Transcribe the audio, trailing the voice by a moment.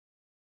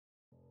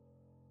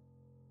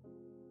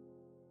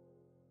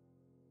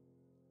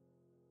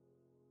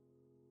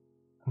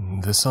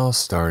This all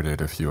started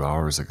a few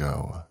hours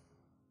ago.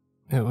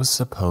 It was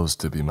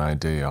supposed to be my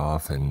day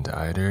off, and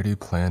I'd already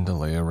planned to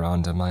lay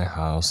around in my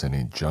house and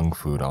eat junk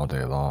food all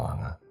day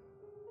long.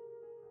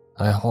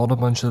 I hauled a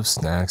bunch of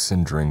snacks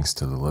and drinks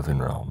to the living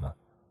room,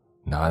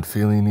 not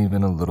feeling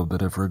even a little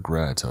bit of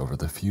regret over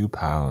the few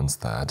pounds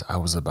that I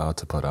was about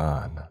to put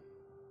on.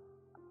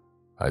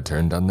 I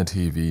turned on the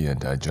TV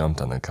and I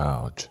jumped on the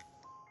couch,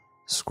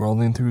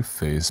 scrolling through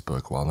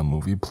Facebook while a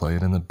movie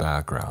played in the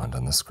background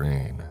on the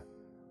screen.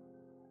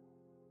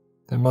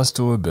 It must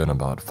have been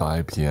about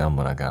 5 p.m.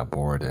 when I got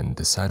bored and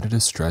decided to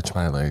stretch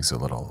my legs a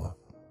little.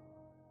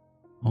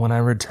 When I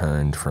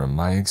returned from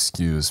my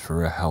excuse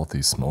for a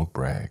healthy smoke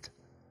break,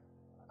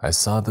 I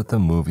saw that the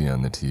movie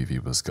on the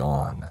TV was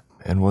gone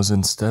and was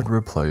instead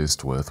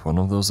replaced with one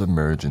of those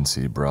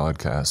emergency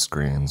broadcast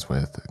screens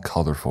with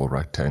colorful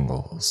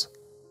rectangles.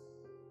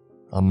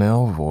 A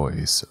male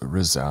voice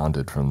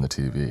resounded from the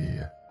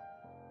TV.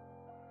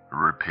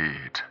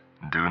 "Repeat,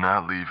 do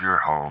not leave your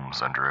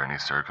homes under any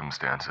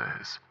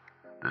circumstances.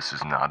 This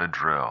is not a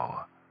drill.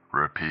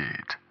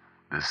 Repeat,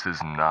 this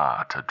is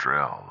not a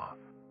drill."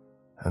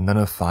 And then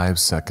a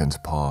 5-second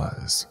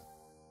pause.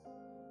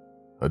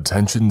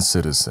 "Attention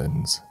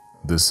citizens,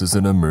 this is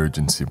an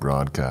emergency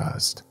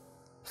broadcast.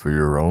 For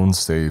your own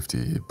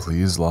safety,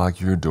 please lock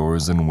your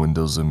doors and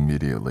windows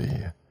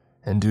immediately,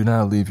 and do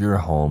not leave your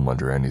home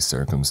under any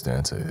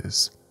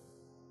circumstances.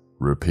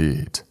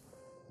 Repeat,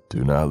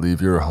 do not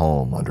leave your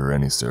home under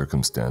any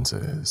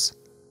circumstances.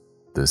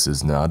 This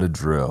is not a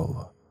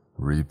drill.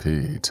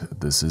 Repeat,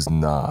 this is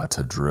not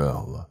a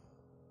drill."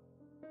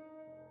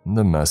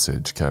 The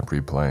message kept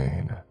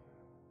replaying.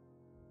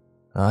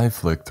 I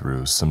flicked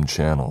through some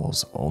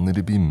channels only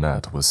to be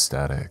met with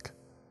static.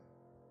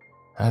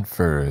 At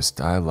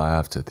first, I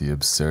laughed at the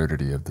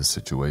absurdity of the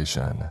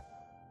situation.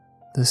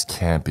 This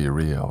can't be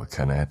real,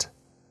 can it?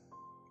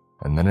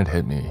 And then it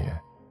hit me.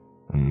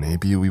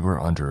 Maybe we were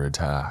under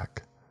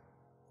attack.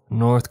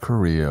 North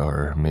Korea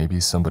or maybe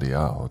somebody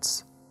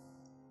else.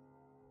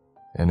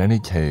 In any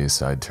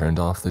case, I turned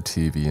off the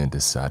TV and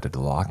decided to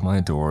lock my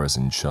doors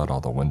and shut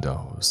all the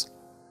windows,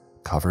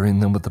 covering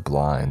them with the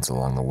blinds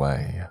along the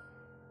way.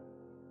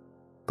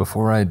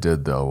 Before I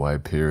did though, I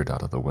peered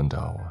out of the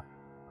window,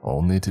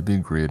 only to be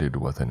greeted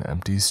with an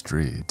empty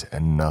street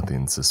and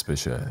nothing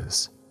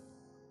suspicious.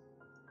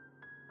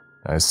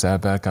 I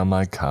sat back on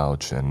my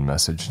couch and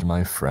messaged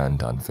my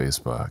friend on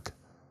Facebook,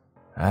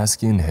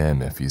 asking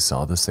him if he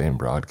saw the same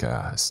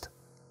broadcast.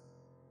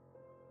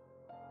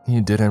 He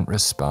didn't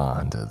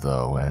respond,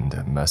 though,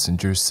 and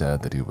Messenger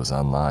said that he was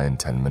online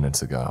 10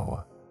 minutes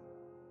ago.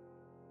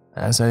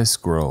 As I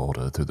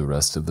scrolled through the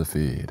rest of the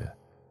feed,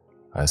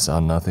 I saw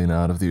nothing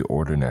out of the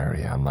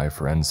ordinary on my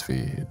friends'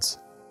 feeds.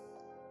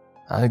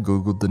 I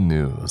googled the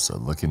news,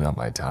 looking at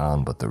my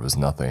town, but there was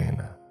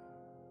nothing.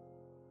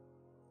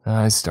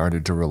 I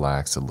started to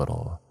relax a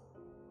little,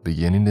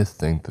 beginning to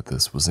think that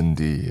this was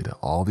indeed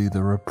all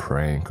either a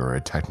prank or a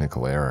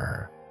technical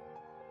error.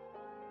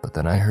 But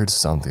then I heard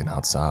something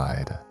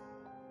outside.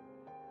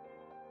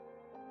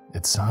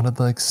 It sounded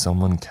like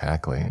someone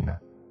cackling,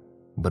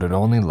 but it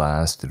only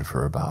lasted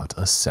for about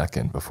a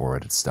second before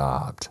it had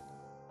stopped.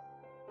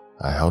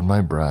 I held my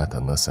breath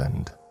and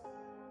listened,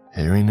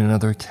 hearing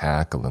another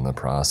cackle in the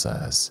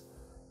process,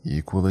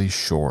 equally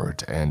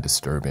short and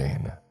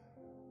disturbing.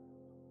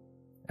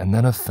 And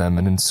then a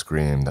feminine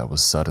scream that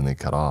was suddenly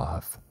cut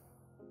off.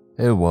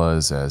 It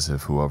was as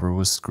if whoever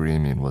was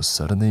screaming was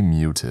suddenly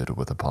muted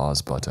with a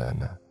pause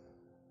button.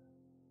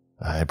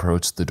 I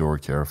approached the door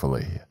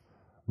carefully,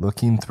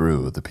 looking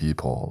through the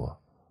peephole,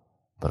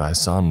 but I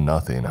saw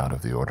nothing out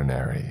of the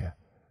ordinary.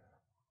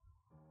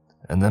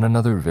 And then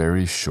another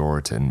very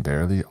short and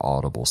barely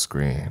audible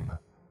scream.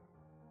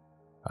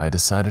 I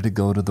decided to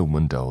go to the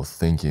window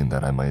thinking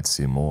that I might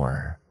see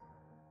more.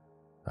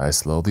 I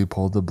slowly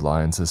pulled the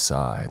blinds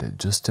aside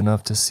just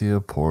enough to see a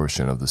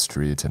portion of the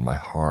street, and my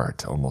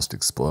heart almost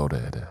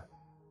exploded.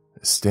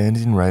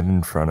 Standing right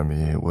in front of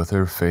me with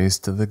her face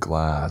to the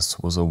glass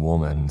was a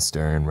woman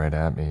staring right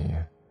at me.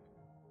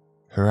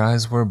 Her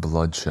eyes were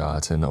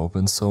bloodshot and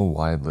open so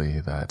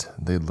widely that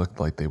they looked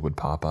like they would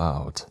pop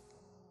out.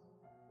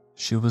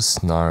 She was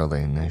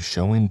snarling,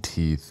 showing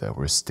teeth that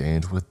were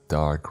stained with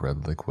dark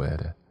red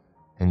liquid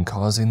and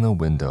causing the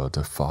window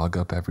to fog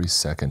up every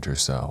second or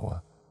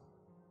so.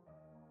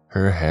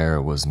 Her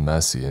hair was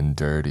messy and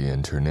dirty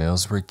and her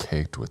nails were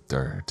caked with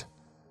dirt.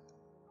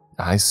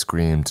 I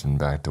screamed and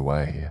backed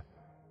away,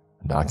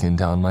 knocking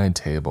down my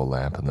table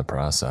lamp in the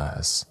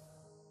process.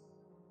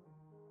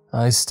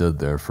 I stood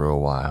there for a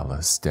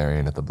while,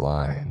 staring at the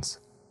blinds,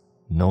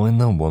 knowing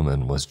the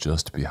woman was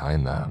just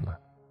behind them,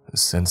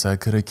 since I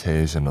could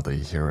occasionally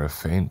hear a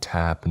faint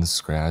tap and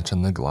scratch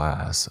on the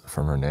glass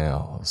from her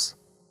nails.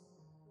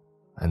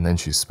 And then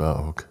she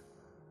spoke.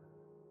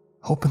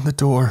 "Open the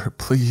door,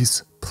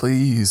 please,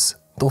 please,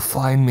 they'll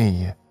find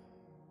me."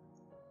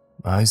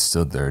 I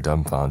stood there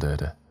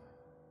dumbfounded.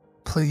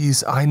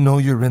 "Please, I know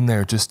you're in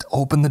there, just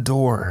open the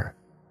door."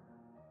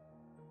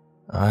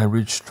 I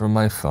reached for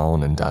my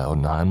phone and dialed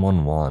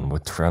 911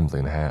 with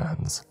trembling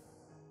hands,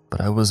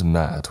 but I was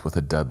met with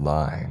a dead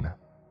line.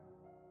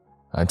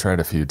 I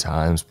tried a few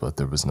times, but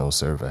there was no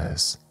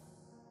service.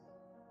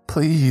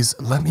 "Please,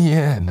 let me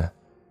in."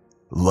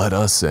 "Let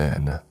us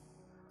in."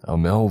 A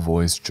male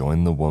voice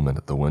joined the woman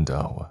at the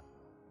window,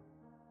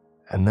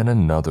 and then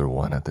another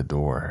one at the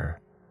door,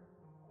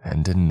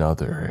 and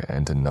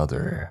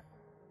another,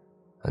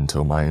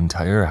 until my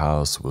entire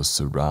house was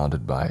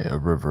surrounded by a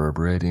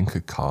reverberating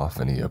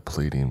cacophony of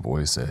pleading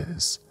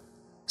voices,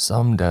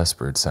 some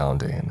desperate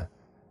sounding,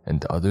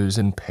 and others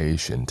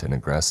impatient and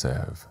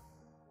aggressive.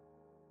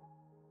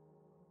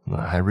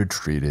 I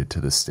retreated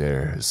to the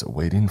stairs,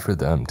 waiting for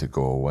them to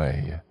go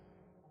away.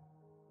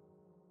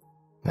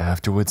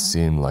 After what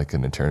seemed like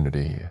an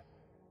eternity,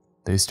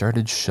 they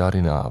started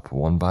shutting up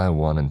one by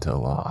one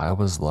until I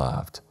was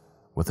left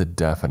with a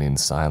deafening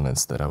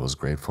silence that I was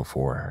grateful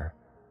for.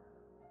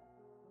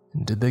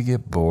 Did they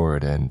get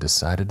bored and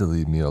decided to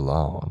leave me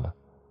alone?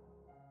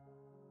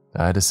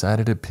 I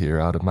decided to peer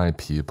out of my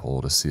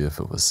peephole to see if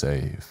it was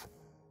safe.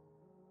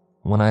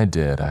 When I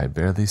did, I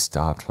barely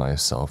stopped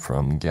myself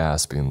from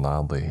gasping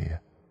loudly.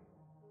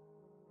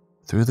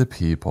 Through the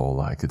peephole,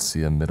 I could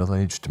see a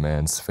middle-aged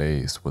man's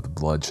face with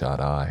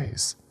bloodshot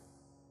eyes,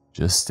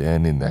 just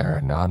standing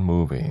there, not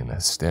moving,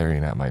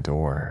 staring at my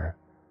door.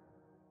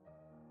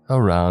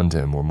 Around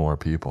him were more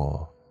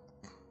people,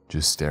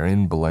 just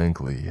staring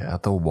blankly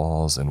at the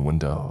walls and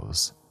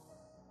windows.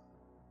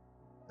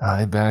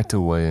 I backed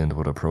away and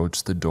would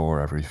approach the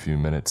door every few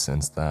minutes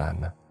since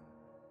then.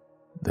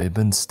 They've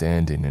been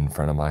standing in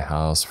front of my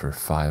house for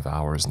 5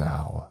 hours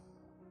now.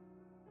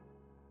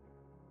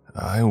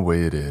 I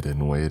waited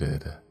and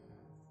waited.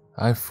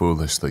 I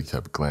foolishly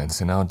kept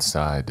glancing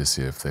outside to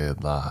see if they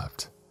had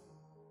left.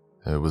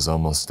 It was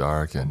almost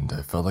dark and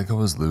I felt like I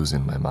was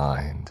losing my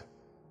mind.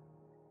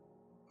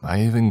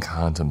 I even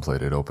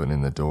contemplated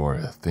opening the door,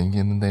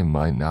 thinking that they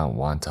might not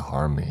want to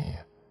harm me.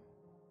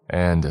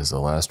 And as a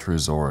last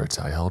resort,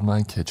 I held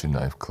my kitchen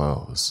knife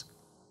close,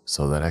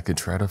 so that I could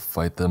try to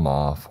fight them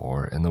off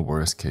or, in the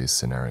worst case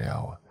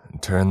scenario,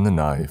 turn the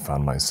knife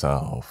on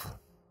myself.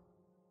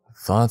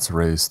 Thoughts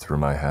raced through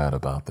my head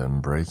about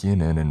them breaking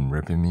in and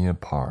ripping me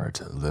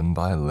apart limb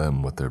by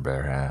limb with their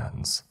bare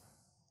hands.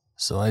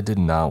 So I did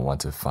not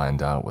want to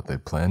find out what they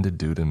planned to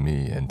do to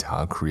me and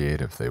how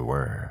creative they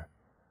were.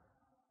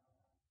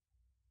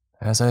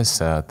 As I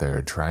sat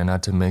there trying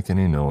not to make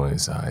any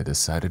noise, I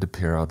decided to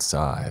peer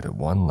outside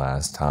one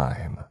last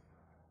time.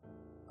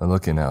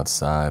 Looking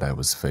outside, I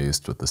was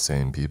faced with the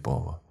same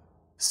people,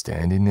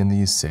 standing in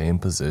the same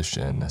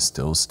position,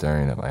 still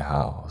staring at my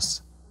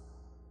house.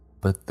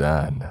 But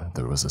then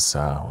there was a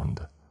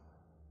sound.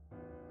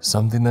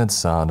 Something that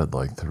sounded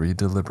like 3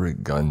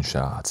 deliberate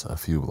gunshots a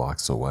few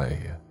blocks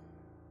away.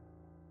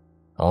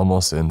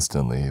 Almost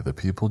instantly, the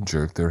people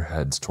jerked their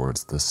heads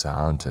towards the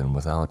sound and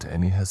without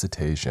any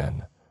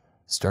hesitation,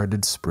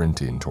 started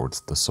sprinting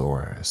towards the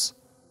source.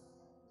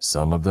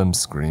 Some of them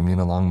screaming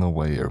along the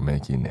way or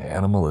making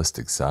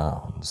animalistic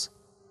sounds.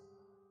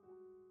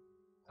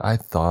 I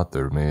thought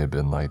there may have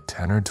been like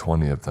 10 or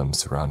 20 of them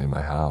surrounding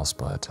my house,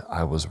 but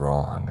I was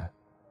wrong.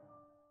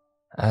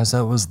 As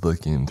I was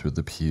looking through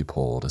the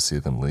peephole to see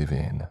them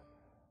leaving,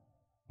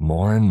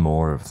 more and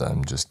more of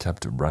them just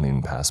kept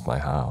running past my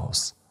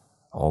house,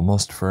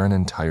 almost for an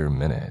entire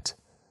minute,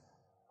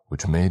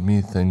 which made me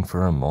think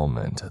for a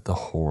moment the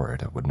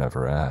horde would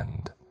never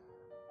end.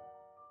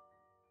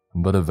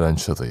 But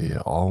eventually,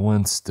 all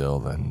went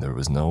still and there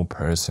was no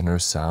person or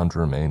sound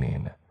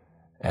remaining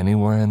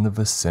anywhere in the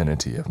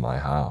vicinity of my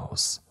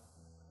house.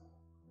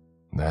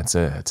 That's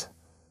it.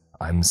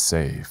 I'm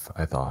safe,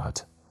 I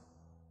thought.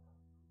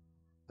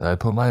 I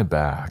put my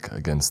back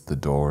against the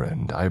door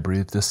and I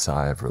breathed a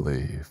sigh of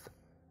relief.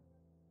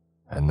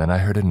 And then I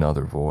heard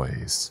another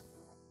voice.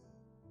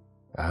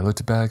 I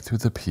looked back through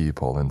the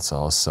peephole and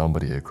saw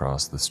somebody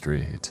across the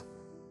street.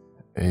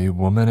 A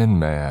woman and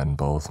man,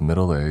 both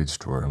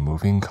middle-aged, were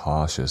moving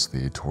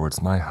cautiously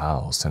towards my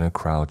house in a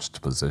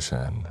crouched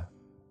position.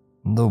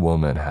 The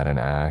woman had an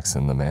axe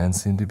and the man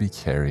seemed to be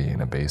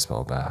carrying a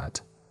baseball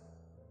bat.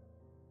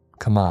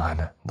 "Come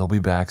on, they'll be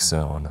back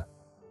soon."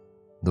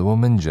 The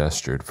woman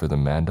gestured for the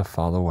man to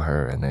follow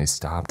her and they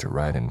stopped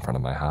right in front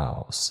of my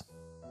house.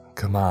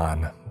 "Come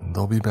on,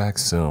 they'll be back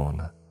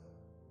soon."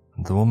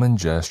 The woman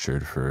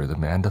gestured for the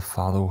man to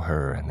follow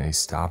her and they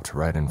stopped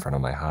right in front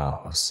of my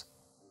house.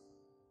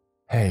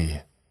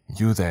 "Hey,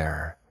 you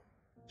there."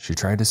 She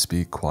tried to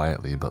speak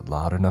quietly but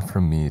loud enough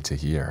for me to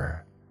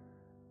hear.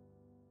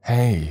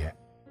 "Hey,"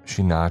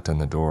 she knocked on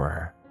the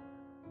door.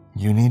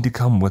 "You need to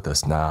come with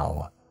us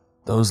now.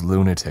 Those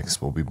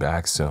lunatics will be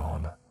back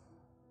soon."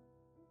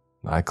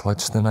 I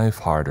clutched the knife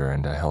harder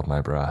and I held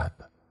my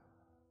breath.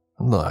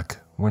 "Look,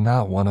 we're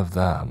not one of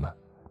them.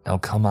 Now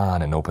come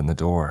on and open the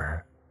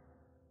door."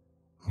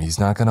 "He's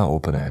not gonna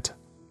open it."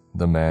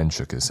 The man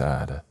shook his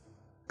head.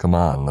 "Come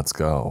on, let's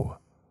go."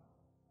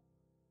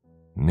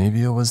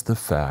 Maybe it was the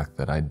fact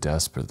that I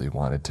desperately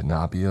wanted to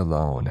not be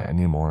alone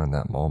anymore in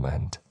that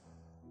moment,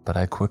 but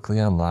I quickly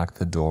unlocked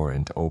the door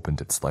and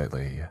opened it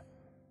slightly.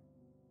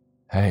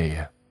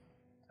 "Hey,"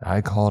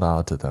 I called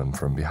out to them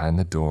from behind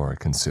the door,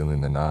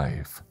 concealing the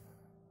knife.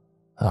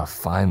 "Oh,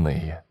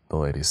 finally," the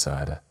lady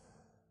said.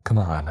 "Come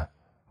on,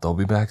 they'll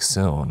be back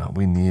soon.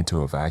 We need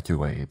to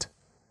evacuate."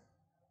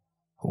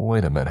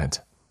 "Wait a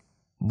minute.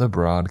 The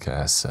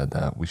broadcast said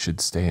that we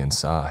should stay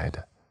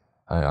inside,"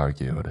 I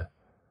argued.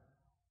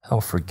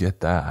 "Oh, forget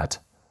that.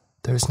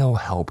 There's no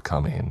help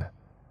coming.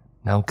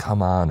 Now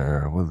come on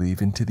or we'll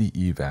leave into the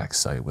evac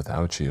site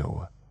without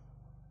you."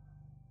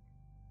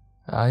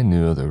 I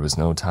knew there was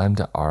no time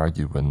to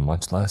argue and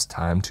much less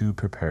time to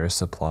prepare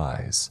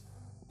supplies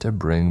to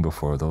bring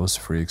before those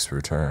freaks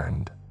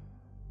returned.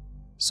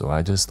 So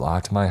I just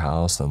locked my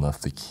house and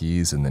left the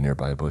keys in the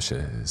nearby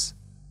bushes.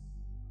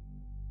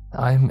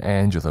 "I'm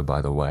Angela,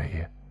 by the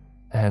way,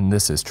 and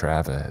this is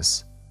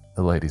Travis,"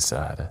 the lady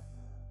said.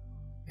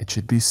 "It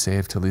should be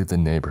safe to leave the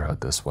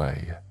neighborhood this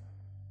way."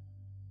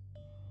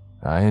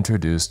 I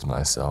introduced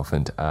myself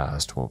and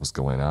asked what was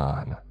going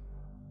on.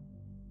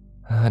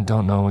 "I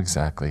don't know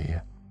exactly.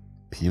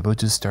 People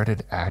just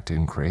started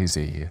acting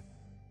crazy.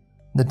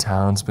 The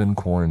town's been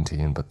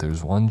quarantined, but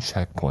there's one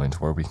checkpoint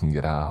where we can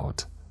get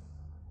out."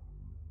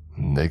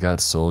 "They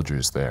got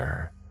soldiers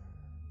there,"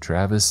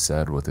 Travis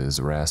said with his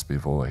raspy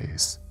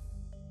voice.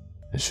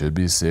 "It should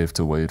be safe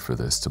to wait for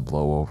this to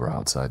blow over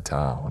outside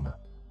town."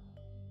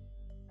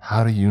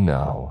 "How do you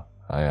know?"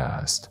 I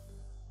asked.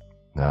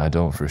 "I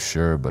don't for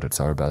sure, but it's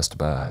our best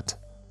bet."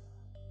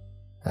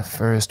 "At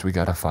first, we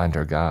gotta find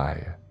our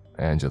guy,"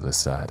 Angela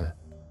said.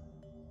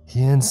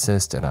 "He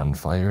insisted on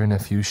firing a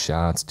few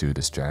shots to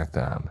distract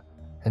them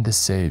and to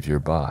save your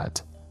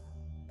butt.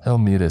 He'll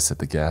meet us at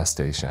the gas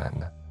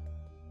station."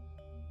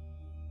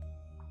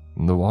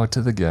 The walk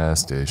to the gas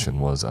station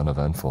was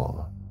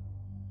uneventful.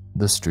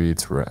 The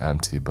streets were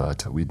empty,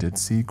 but we did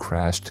see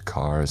crashed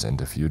cars and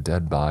a few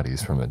dead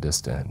bodies from a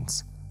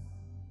distance.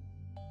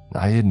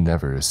 I had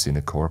never seen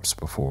a corpse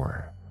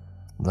before,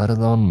 let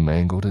alone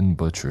mangled and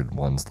butchered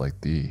ones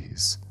like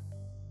these,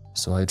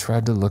 so I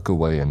tried to look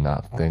away and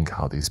not think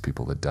how these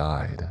people had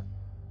died.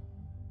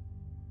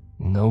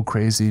 No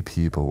crazy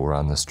people were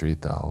on the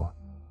street though,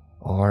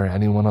 or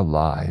anyone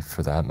alive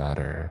for that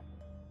matter.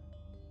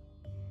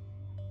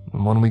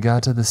 When we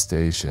got to the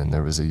station,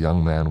 there was a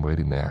young man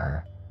waiting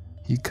there.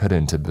 He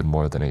couldn't have been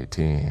more than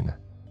 18.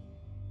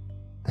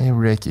 "Hey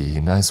Ricky,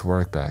 nice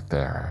work back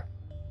there,"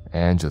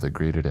 Angela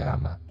greeted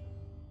him.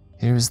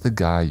 "Here's the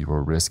guy you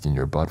were risking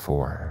your butt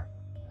for."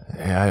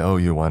 "Hey, I owe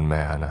you one,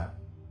 man."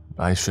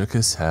 I shook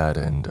his head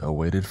and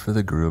awaited for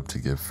the group to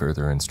give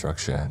further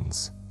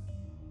instructions.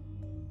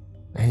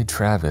 "Hey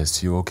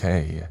Travis, you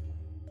okay?"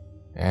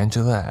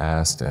 Angela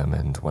asked him,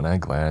 and when I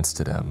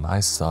glanced at him, I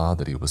saw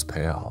that he was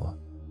pale.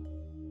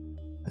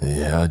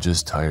 "Yeah,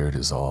 just tired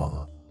is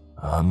all.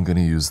 I'm gonna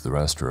use the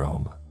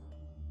restroom,"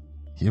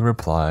 he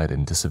replied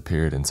and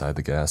disappeared inside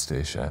the gas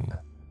station.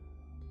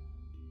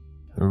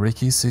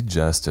 Ricky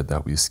suggested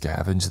that we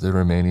scavenge the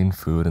remaining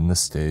food in the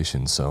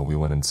station, so we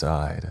went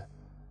inside.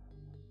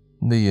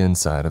 The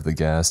inside of the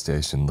gas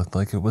station looked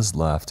like it was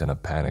left in a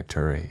panicked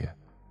hurry.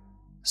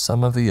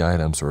 Some of the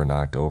items were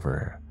knocked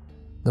over,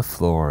 the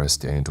floor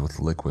stained with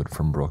liquid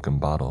from broken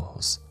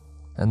bottles,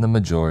 and the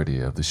majority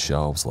of the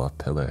shelves left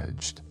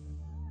pillaged.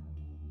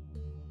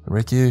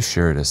 Ricky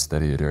assured us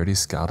that he had already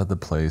scouted the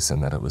place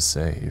and that it was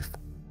safe,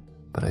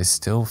 but I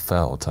still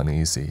felt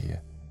uneasy,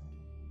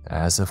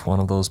 as if one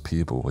of those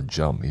people would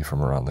jump me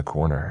from around the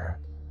corner.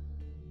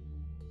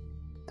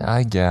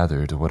 I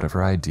gathered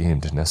whatever I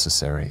deemed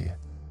necessary,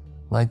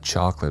 like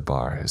chocolate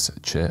bars,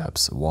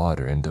 chips,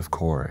 water, and of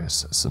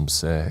course, some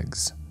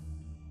cigs.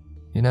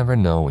 You never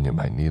know when you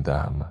might need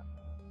them.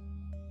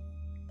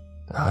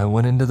 I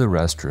went into the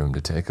restroom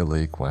to take a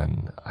leak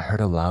when I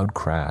heard a loud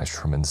crash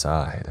from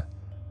inside.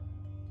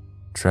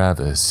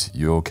 "Travis,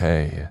 you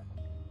okay?"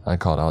 I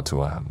called out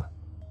to him.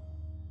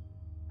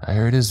 I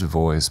heard his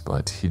voice,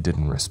 but he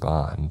didn't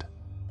respond.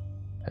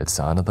 It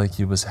sounded like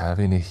he was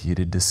having a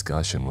heated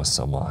discussion with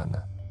someone.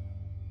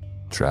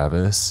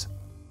 "Travis?"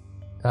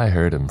 I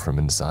heard him from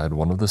inside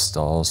one of the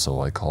stalls,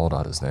 so I called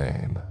out his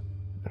name.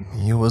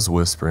 He was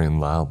whispering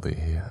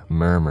loudly,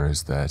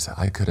 murmurs that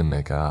I couldn't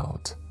make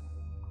out.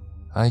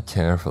 I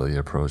carefully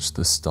approached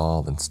the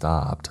stall and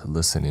stopped,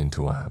 listening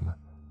to him.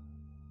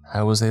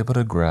 I was able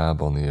to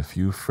grab only a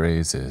few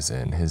phrases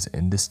in his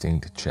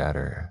indistinct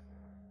chatter,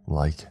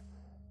 like,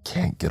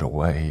 "can't get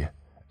away,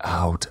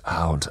 out,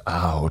 out,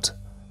 out,"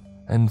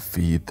 and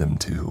feed them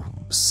to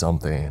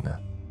something.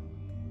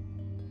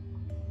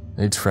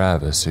 "Hey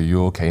Travis, are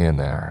you okay in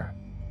there?"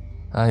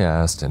 I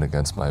asked, and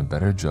against my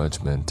better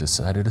judgment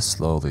decided to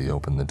slowly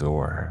open the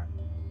door.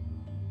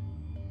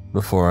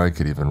 Before I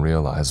could even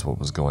realize what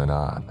was going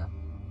on,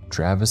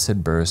 Travis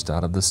had burst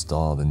out of the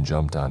stall and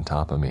jumped on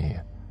top of me,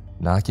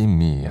 knocking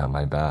me on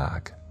my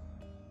back.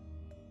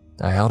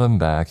 I held him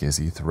back as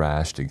he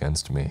thrashed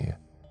against me.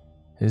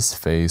 His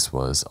face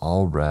was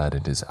all red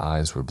and his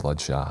eyes were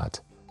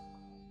bloodshot,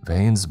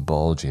 veins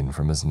bulging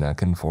from his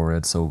neck and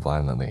forehead so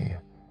violently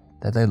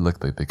that they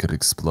looked like they could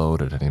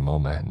explode at any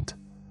moment.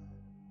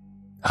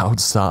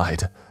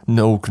 "Outside,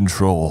 no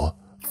control,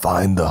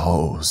 find the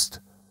host,"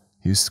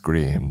 he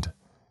screamed,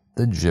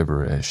 the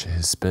gibberish,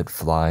 his spit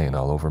flying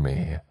all over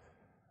me.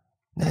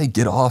 "Hey,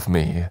 get off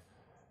me!"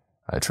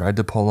 I tried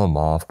to pull him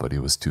off, but he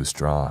was too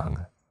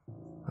strong.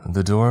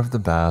 The door of the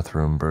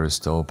bathroom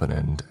burst open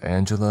and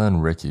Angela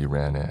and Ricky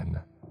ran in,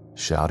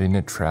 shouting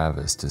at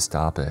Travis to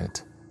stop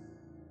it.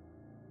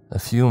 A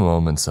few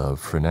moments of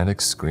frenetic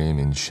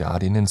screaming,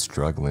 shouting, and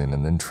struggling,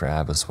 and then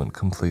Travis went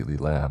completely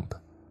limp.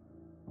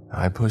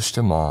 I pushed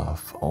him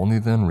off, only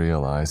then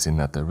realizing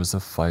that there was a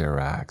fire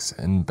axe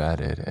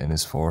embedded in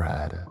his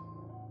forehead.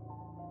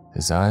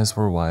 His eyes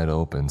were wide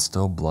open,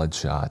 still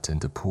bloodshot,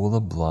 and a pool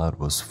of blood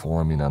was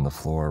forming on the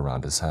floor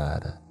around his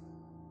head.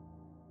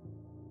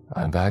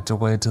 I backed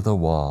away to the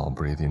wall,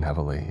 breathing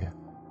heavily,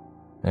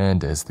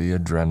 and as the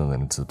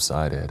adrenaline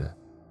subsided,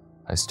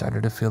 I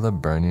started to feel a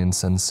burning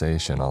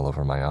sensation all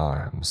over my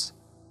arms.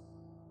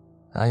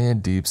 I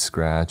had deep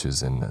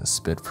scratches and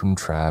spit from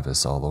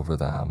Travis all over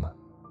them.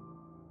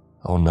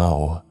 Oh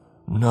no,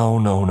 no,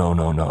 no, no,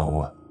 no,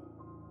 no.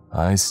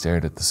 I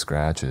stared at the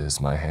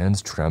scratches, my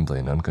hands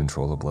trembling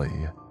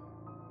uncontrollably.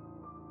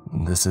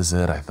 This is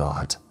it, I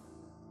thought.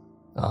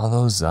 All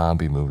those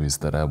zombie movies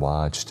that I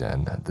watched,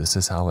 and this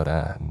is how it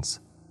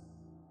ends.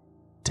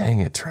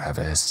 Dang it,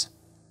 Travis.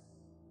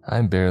 I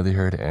barely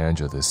heard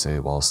Angela say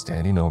while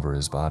standing over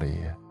his body.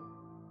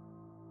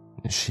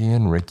 She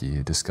and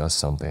Ricky discussed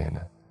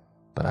something,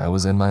 but I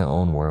was in my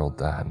own world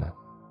then.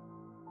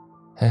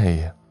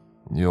 Hey,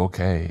 you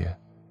okay?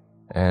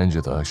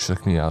 Angela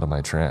shook me out of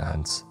my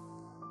trance.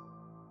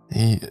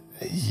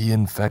 He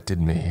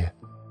infected me,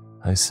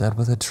 I said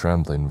with a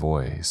trembling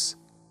voice.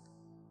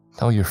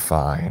 Oh, you're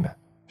fine,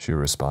 she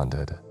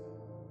responded.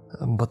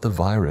 But the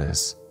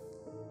virus,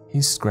 he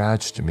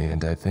scratched me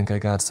and I think I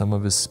got some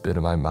of his spit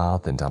in my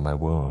mouth and on my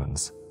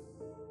wounds.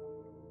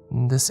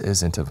 This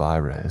isn't a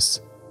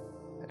virus.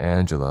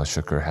 Angela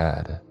shook her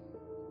head.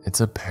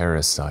 It's a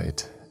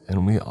parasite,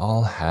 and we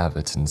all have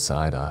it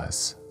inside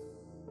us.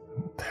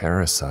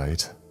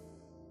 Parasite?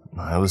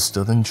 I was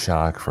still in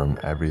shock from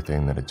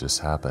everything that had just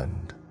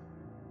happened.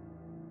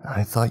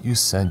 I thought you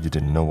said you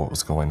didn't know what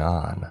was going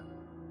on.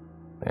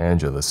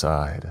 Angela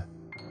sighed.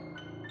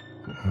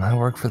 I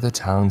work for the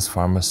town's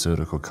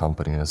pharmaceutical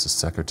company as a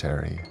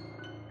secretary.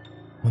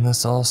 When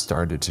this all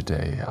started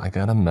today, I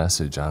got a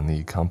message on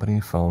the company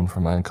phone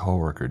from my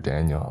coworker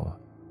Daniel.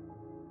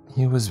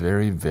 He was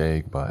very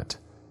vague, but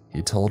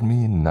he told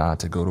me not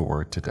to go to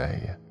work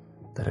today,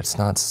 that it's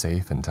not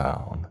safe in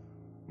town.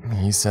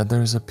 He said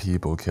there's a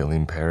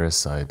people-killing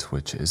parasite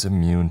which is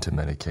immune to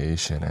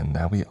medication and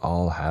that we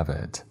all have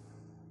it,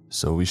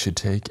 so we should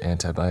take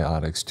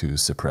antibiotics to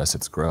suppress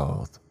its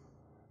growth.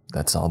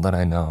 That's all that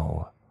I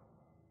know.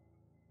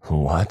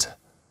 What?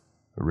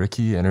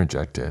 Ricky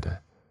interjected.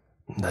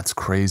 That's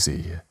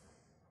crazy.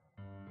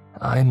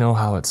 I know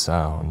how it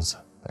sounds,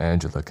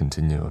 Angela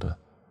continued.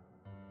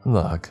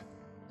 Look,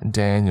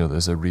 Daniel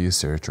is a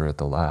researcher at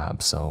the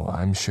lab, so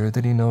I'm sure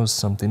that he knows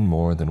something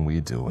more than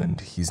we do,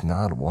 and he's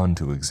not one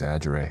to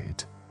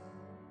exaggerate.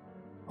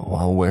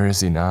 Well, where is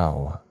he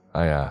now?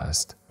 I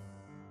asked.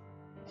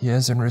 He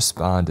hasn't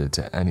responded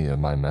to any of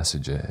my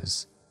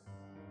messages.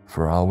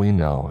 For all we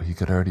know, he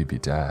could already be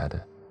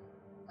dead.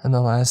 And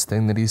the last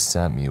thing that he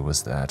sent me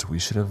was that we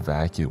should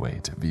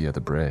evacuate via the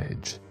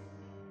bridge.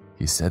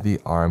 He said the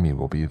army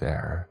will be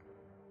there.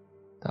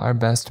 Our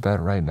best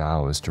bet right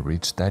now is to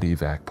reach that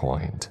evac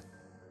point.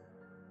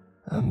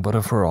 But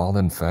if we're all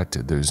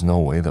infected, there's no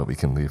way that we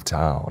can leave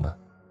town,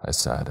 I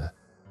said.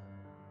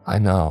 I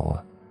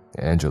know,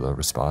 Angela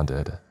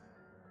responded.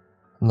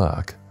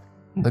 Look,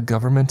 the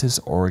government is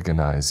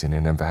organizing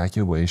an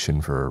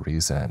evacuation for a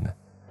reason.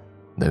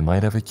 They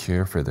might have a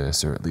cure for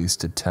this, or at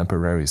least a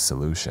temporary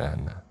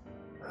solution.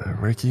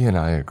 Ricky and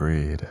I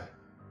agreed.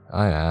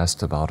 I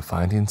asked about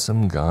finding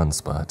some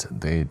guns, but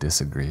they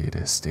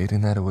disagreed,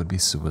 stating that it would be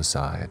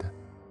suicide.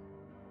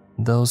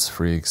 Those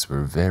freaks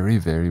were very,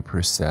 very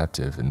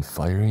perceptive, and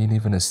firing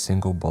even a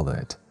single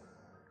bullet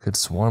could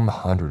swarm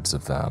hundreds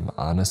of them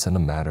on us in a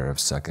matter of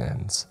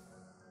seconds.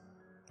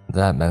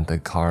 That meant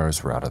that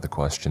cars were out of the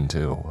question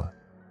too.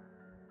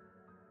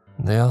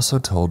 They also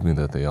told me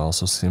that they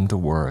also seemed to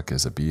work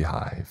as a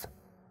beehive,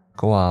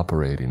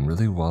 cooperating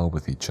really well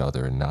with each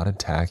other and not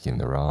attacking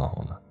their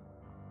own.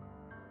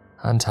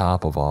 On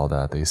top of all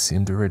that, they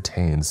seemed to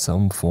retain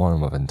some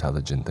form of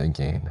intelligent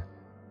thinking,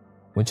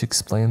 which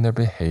explained their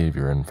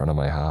behavior in front of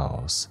my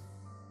house.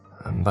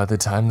 By the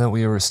time that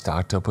we were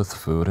stocked up with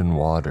food and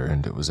water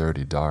and it was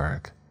already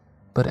dark,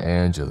 but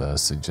Angela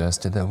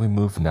suggested that we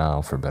move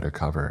now for better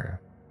cover.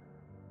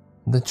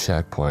 The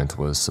checkpoint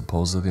was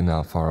supposedly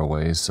not far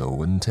away, so it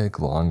wouldn't take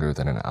longer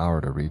than an hour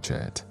to reach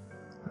it.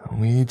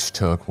 We each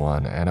took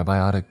one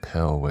antibiotic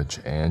pill which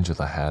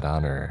Angela had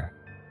on her,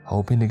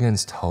 hoping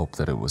against hope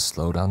that it would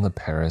slow down the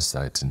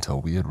parasites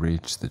until we had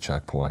reached the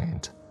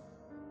checkpoint.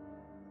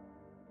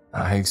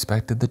 I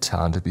expected the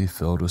town to be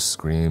filled with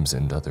screams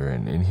and other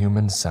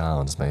inhuman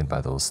sounds made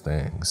by those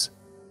things,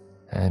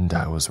 and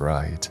I was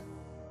right.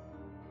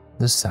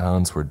 The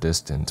sounds were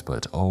distant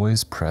but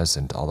always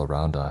present all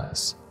around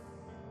us.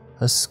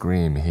 A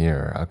scream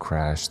here, a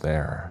crash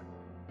there,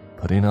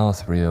 putting all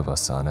three of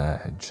us on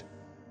edge,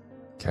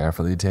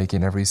 carefully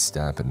taking every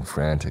step and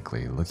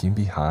frantically looking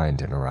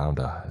behind and around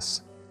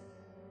us.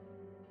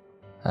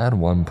 At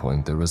one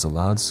point, there was a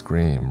loud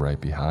scream right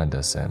behind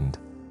us, and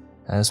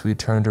as we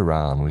turned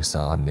around, we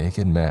saw a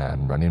naked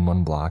man running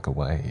 1 block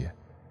away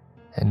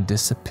and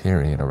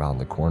disappearing around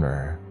the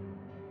corner.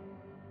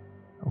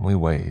 We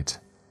wait,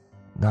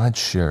 not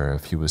sure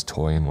if he was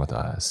toying with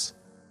us.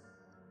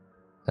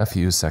 A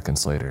few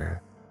seconds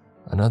later,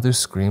 another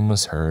scream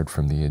was heard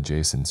from the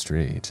adjacent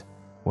street,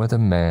 where the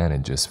man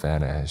had just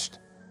vanished.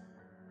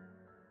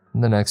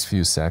 The next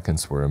few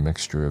seconds were a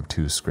mixture of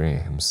 2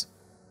 screams,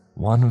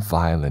 one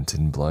violent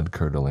and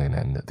blood-curdling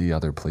and the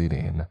other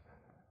pleading,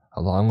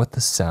 along with the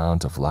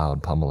sound of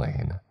loud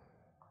pummeling,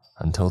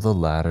 until the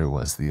latter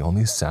was the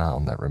only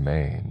sound that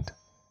remained.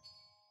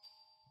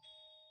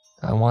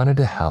 I wanted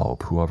to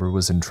help whoever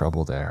was in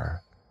trouble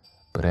there,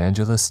 but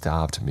Angela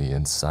stopped me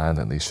and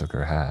silently shook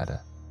her head.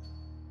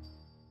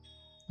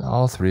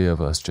 All 3 of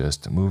us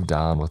just moved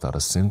on without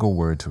a single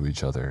word to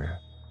each other.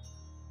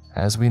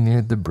 As we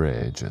neared the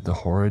bridge, the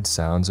horrid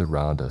sounds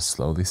around us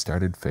slowly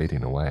started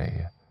fading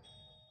away,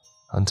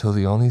 until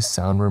the only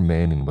sound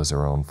remaining was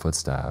our own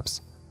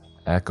footsteps,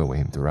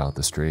 echoing throughout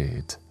the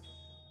street.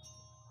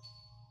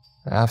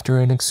 After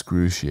an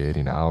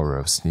excruciating hour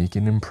of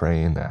sneaking and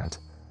praying that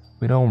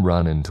we don't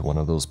run into one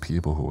of those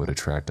people who would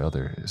attract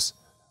others,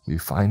 we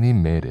finally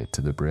made it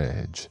to the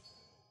bridge.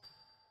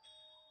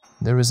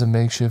 There was a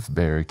makeshift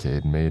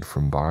barricade made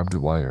from barbed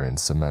wire and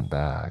cement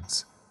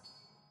bags.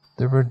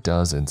 There were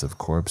dozens of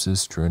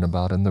corpses strewn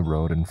about in the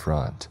road in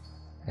front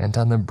and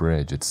on the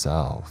bridge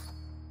itself.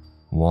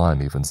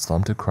 One even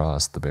slumped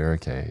across the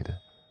barricade,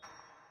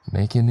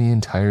 making the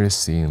entire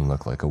scene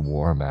look like a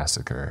war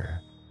massacre.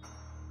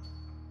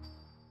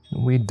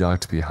 We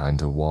ducked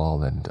behind a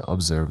wall and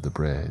observed the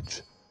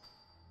bridge.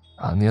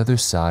 On the other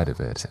side of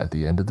it, at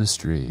the end of the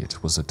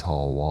street, was a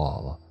tall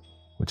wall,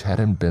 which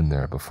hadn't been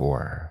there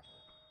before.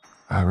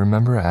 I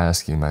remember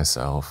asking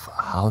myself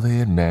how they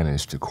had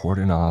managed to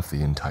cordon off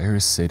the entire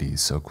city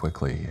so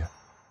quickly.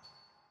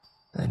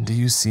 "And do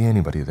you see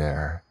anybody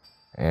there?"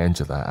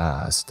 Angela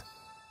asked.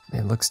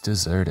 "It looks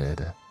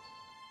deserted."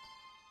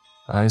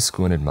 I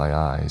squinted my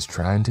eyes,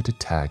 trying to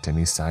detect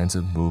any signs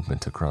of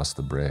movement across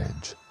the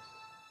bridge.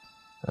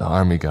 "The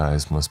army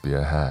guys must be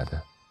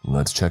ahead.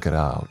 Let's check it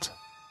out,"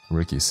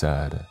 Ricky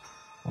said.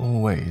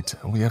 "Wait,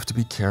 we have to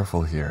be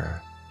careful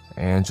here,"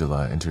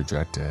 Angela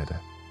interjected.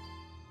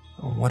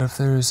 "What if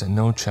there's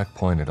no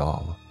checkpoint at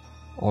all?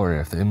 Or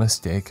if they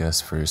mistake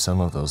us for some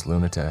of those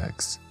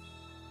lunatics?"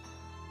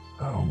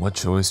 "What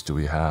choice do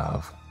we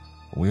have?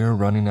 We are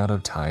running out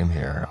of time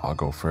here. I'll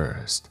go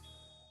first.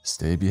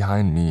 Stay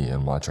behind me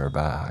and watch our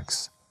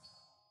backs."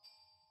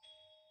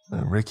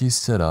 Ricky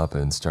stood up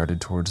and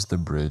started towards the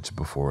bridge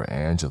before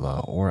Angela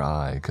or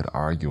I could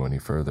argue any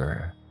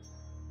further.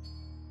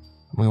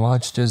 We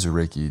watched as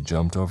Ricky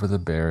jumped over the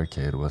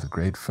barricade with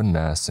great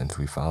finesse, and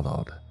we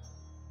followed,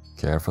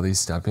 carefully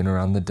stepping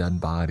around the dead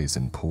bodies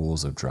and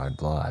pools of dried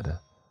blood.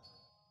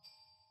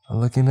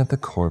 Looking at the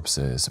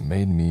corpses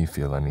made me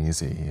feel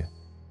uneasy.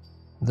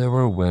 There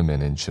were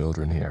women and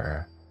children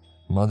here,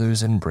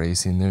 mothers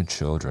embracing their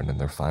children in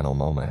their final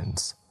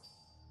moments.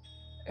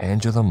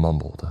 Angela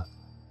mumbled,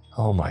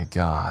 "Oh my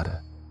God,"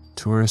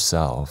 to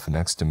herself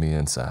next to me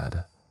and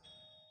said,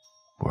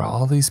 "Were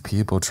all these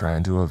people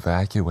trying to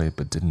evacuate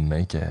but didn't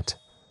make it?"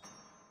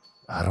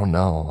 "I don't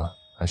know,"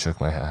 I shook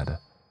my head,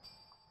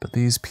 "but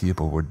these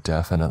people were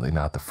definitely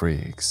not the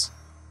freaks."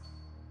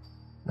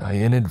 I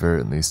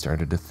inadvertently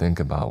started to think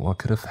about what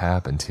could have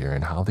happened here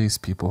and how these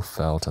people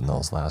felt in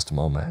those last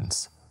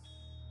moments.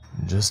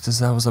 Just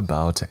as I was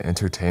about to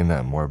entertain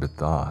that morbid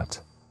thought,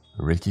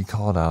 Ricky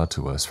called out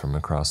to us from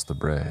across the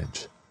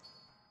bridge.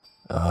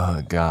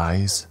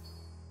 Guys?"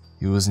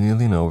 He was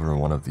kneeling over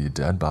one of the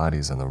dead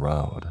bodies on the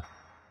road.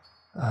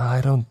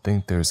 "I don't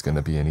think there's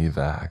gonna be an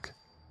evac."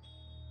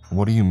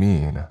 "What do you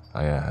mean?"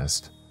 I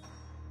asked.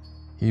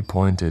 He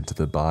pointed to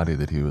the body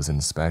that he was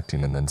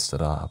inspecting and then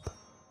stood up,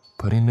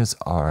 putting his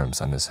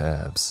arms on his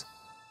hips.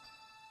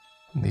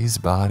 "These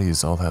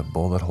bodies all have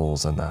bullet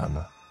holes in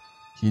them."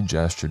 He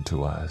gestured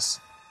to us.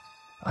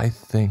 "I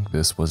think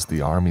this was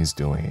the army's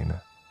doing."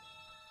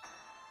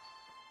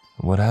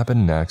 What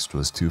happened next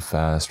was too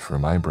fast for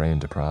my brain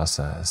to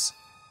process.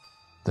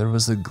 There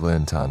was a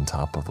glint on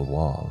top of the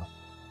wall,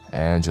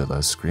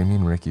 Angela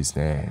screaming Ricky's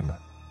name,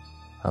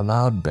 a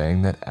loud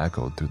bang that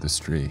echoed through the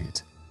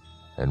street,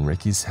 and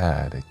Ricky's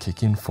head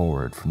kicking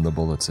forward from the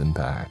bullet's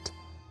impact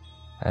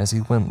as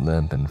he went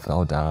limp and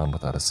fell down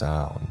without a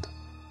sound.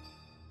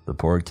 The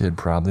poor kid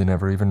probably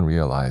never even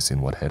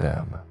realizing what hit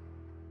him.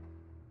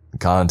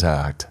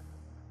 "Contact!"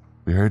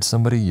 We heard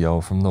somebody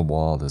yell from the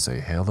wall as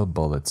a hail of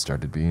bullets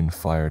started being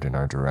fired in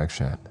our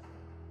direction,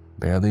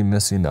 barely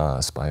missing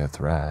us by a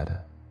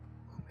thread.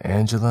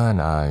 Angela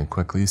and I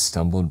quickly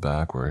stumbled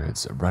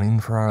backwards, running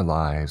for our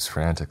lives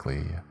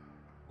frantically,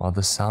 while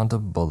the sound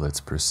of bullets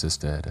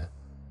persisted.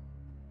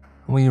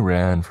 We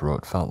ran for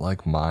what felt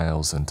like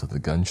miles until the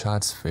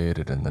gunshots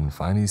faded and then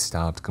finally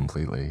stopped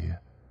completely.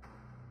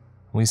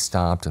 We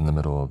stopped in the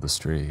middle of the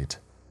street,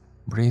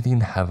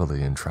 breathing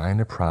heavily and trying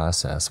to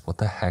process what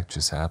the heck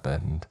just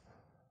happened.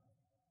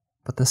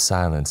 But the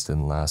silence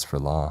didn't last for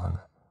long.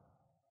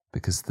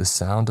 because the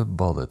sound of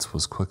bullets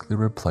was quickly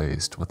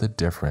replaced with a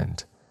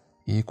different,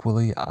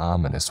 equally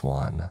ominous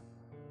one.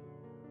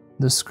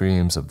 The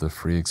screams of the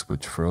freaks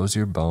which froze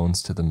your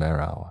bones to the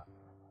marrow,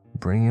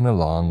 bringing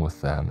along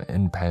with them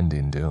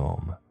impending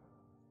doom.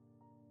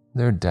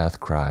 Their death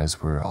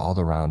cries were all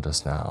around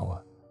us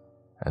now,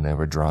 and they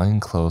were drawing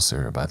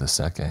closer by the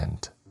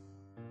second.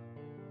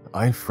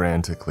 I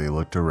frantically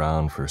looked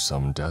around for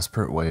some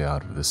desperate way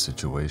out of this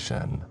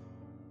situation.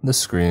 The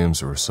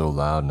screams were so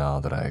loud now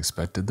that I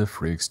expected the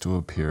freaks to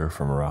appear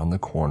from around the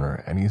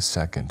corner any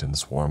second and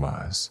swarm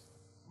us.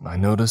 I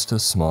noticed a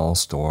small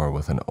store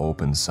with an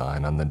open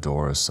sign on the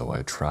door, so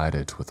I tried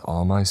it with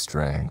all my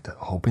strength,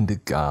 hoping to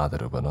God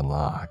that it would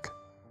unlock.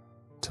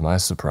 To my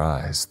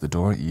surprise, the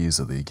door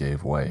easily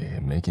gave way,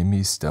 making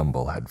me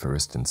stumble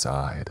headfirst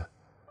inside.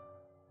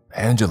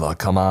 "Angela,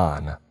 come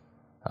on!"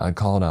 I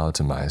called out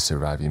to my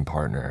surviving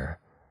partner,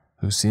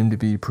 who seemed to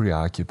be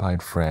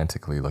preoccupied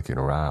frantically looking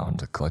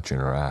around, clutching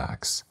her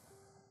axe.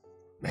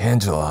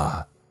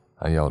 "Angela!"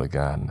 I yelled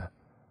again,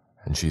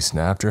 and she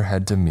snapped her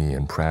head to me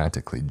and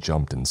practically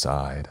jumped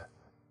inside.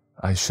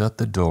 I shut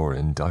the door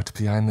and ducked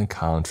behind the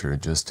counter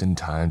just in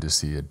time to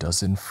see a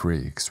dozen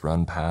freaks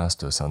run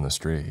past us on the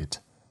street,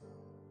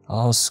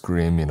 all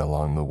screaming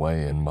along the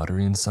way and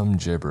muttering some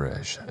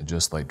gibberish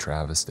just like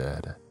Travis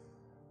did.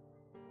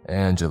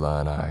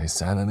 Angela and I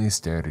silently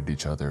stared at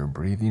each other,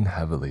 breathing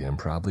heavily and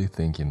probably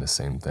thinking the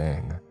same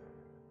thing.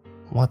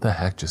 What the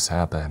heck just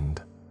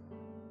happened?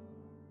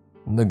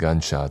 The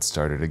gunshots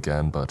started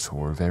again, but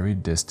were very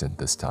distant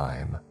this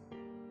time.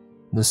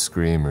 The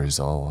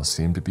screamers all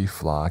seemed to be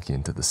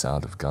flocking to the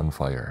sound of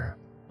gunfire,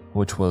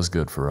 which was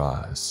good for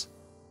us.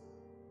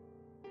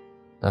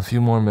 A few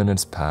more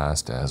minutes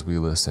passed as we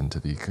listened to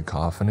the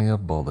cacophony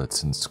of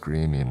bullets and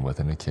screaming, with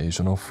an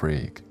occasional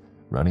freak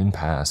running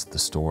past the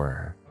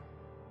store.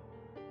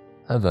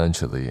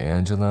 Eventually,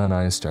 Angela and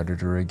I started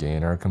to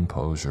regain our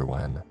composure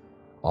when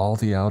all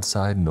the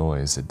outside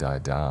noise had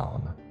died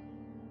down.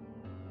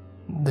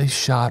 "They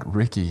shot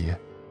Ricky,"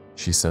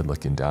 she said,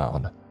 looking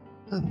down.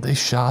 "They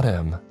shot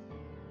him."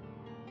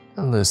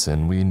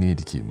 "Listen, we need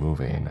to keep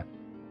moving."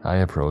 I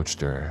approached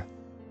her,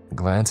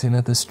 glancing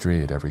at the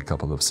street every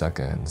couple of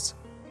seconds.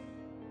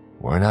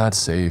 "We're not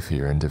safe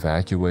here, and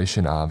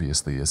evacuation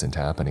obviously isn't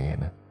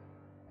happening.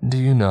 Do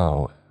you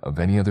know of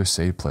any other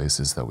safe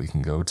places that we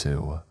can go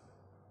to?"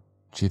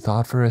 She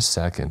thought for a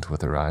second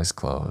with her eyes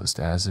closed,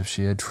 as if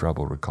she had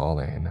trouble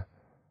recalling.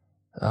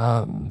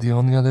 The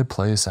only other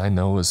place I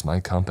know is my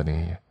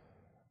company,"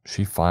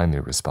 she finally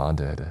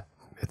responded.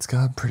 "It's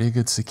got pretty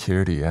good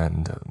security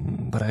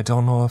but I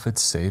don't know if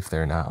it's safe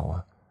there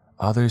now.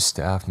 Other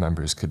staff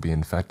members could be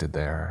infected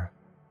there."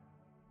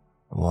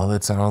 "Well,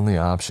 it's our only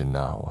option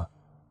now.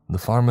 The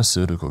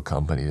pharmaceutical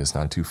company is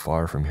not too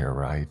far from here,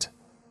 right?"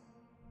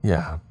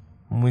 "Yeah,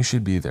 we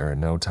should be there in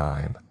no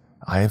time.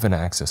 I have an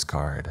access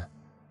card."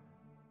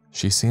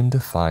 She seemed to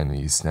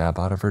finally snap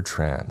out of her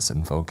trance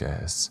and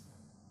focus.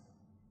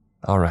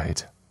 "All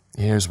right,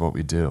 here's what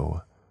we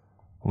do.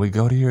 We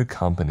go to your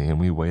company and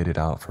we wait it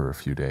out for a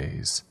few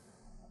days.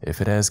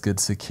 If it has good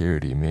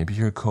security, maybe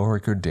your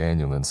coworker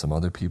Daniel and some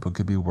other people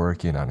could be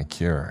working on a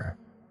cure,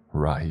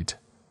 right?"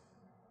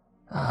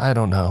 "I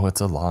don't know,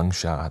 it's a long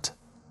shot.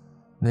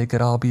 They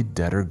could all be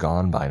dead or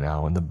gone by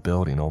now and the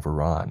building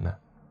overrun."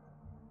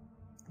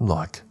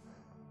 "Look,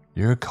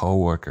 your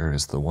coworker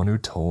is the one who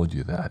told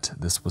you that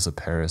this was a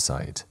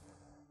parasite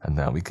and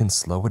that we can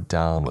slow it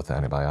down with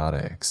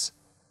antibiotics.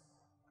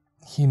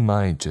 He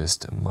might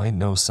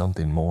know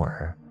something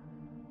more,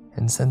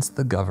 and since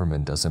the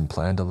government doesn't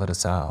plan to let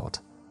us out,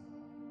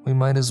 we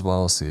might as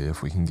well see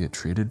if we can get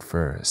treated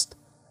first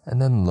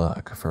and then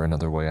look for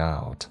another way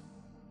out."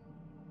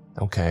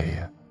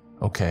 Okay,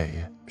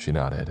 she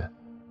nodded.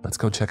 "Let's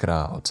go check it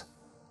out.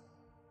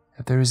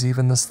 If there is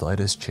even the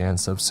slightest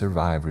chance of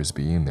survivors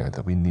being there,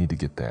 that we need to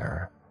get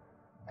there.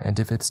 And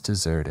if it's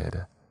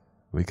deserted,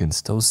 we can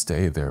still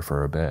stay there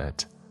for a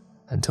bit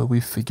until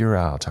we figure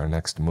out our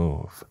next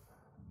move.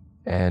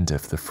 And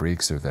if the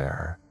freaks are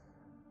there,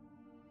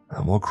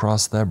 we'll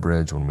cross that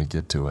bridge when we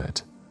get to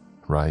it,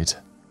 right?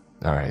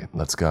 Alright,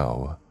 let's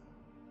go."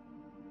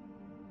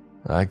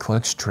 I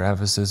clutched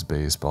Travis's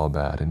baseball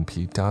bat and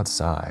peeked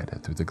outside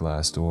through the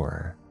glass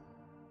door.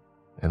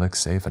 It looked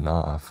safe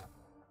enough,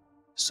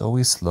 so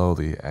we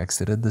slowly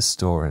exited the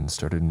store and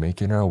started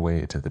making our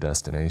way to the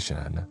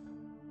destination.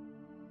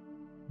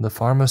 The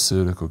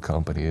pharmaceutical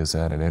company is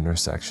at an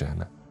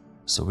intersection,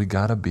 so we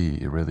gotta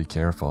be really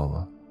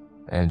careful,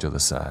 Angela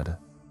said.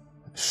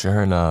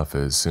 Sure enough,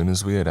 as soon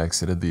as we had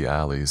exited the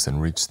alleys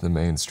and reached the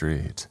main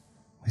street,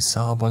 we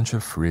saw a bunch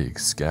of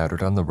freaks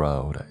scattered on the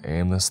road,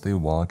 aimlessly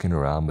walking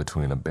around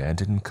between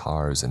abandoned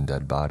cars and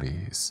dead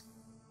bodies.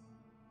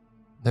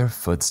 Their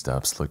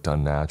footsteps looked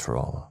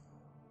unnatural,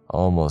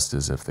 almost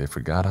as if they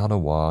forgot how to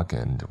walk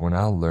and were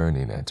now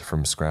learning it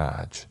from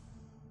scratch.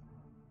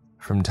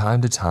 From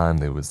time to time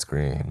they would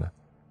scream,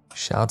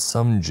 shout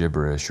some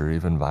gibberish, or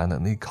even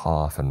violently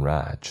cough and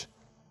retch.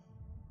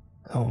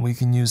 "We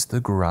can use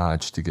the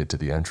garage to get to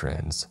the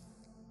entrance,"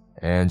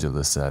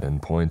 Angela said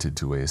and pointed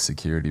to a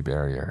security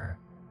barrier,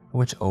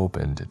 which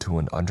opened to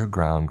an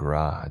underground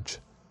garage.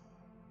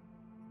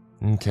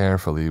 And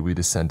carefully, we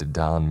descended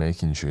down,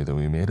 making sure that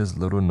we made as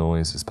little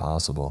noise as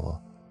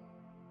possible.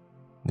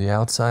 The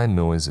outside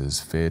noises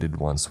faded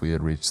once we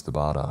had reached the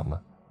bottom,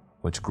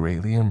 which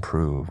greatly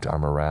improved our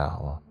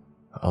morale.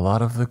 A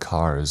lot of the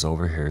cars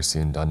over here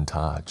seemed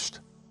untouched.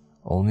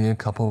 Only a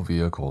couple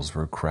vehicles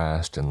were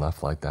crashed and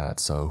left like that,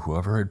 so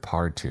whoever had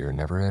parked here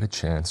never had a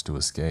chance to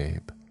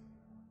escape.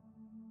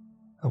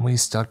 And we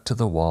stuck to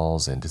the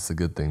walls, and it's a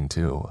good thing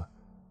too,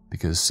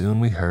 because soon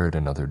we heard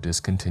another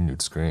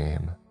discontinued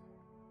scream.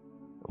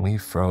 We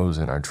froze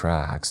in our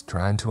tracks,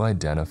 trying to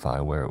identify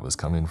where it was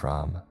coming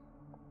from,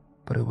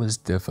 but it was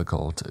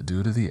difficult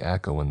due to the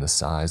echo and the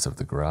size of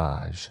the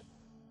garage.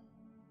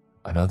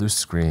 Another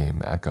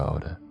scream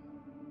echoed.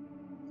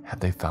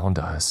 Had they found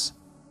us?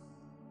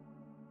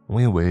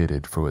 We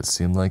waited for what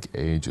seemed like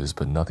ages,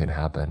 but nothing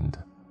happened.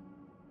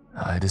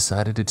 I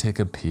decided to take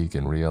a peek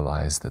and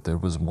realized that there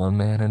was one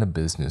man in a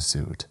business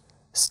suit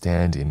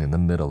standing in the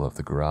middle of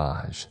the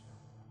garage.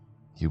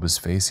 He was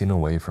facing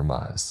away from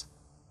us,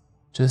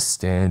 just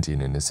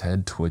standing and his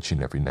head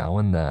twitching every now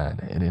and then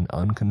in an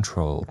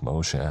uncontrolled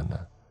motion.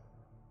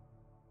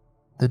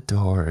 "The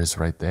door is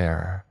right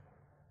there,"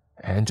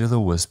 Angela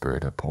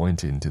whispered,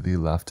 pointing to the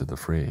left of the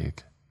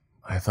freak.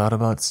 I thought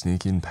about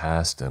sneaking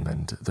past him,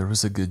 and there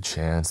was a good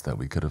chance that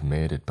we could have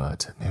made it,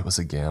 but it was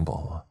a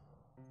gamble.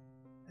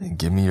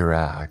 "Give me your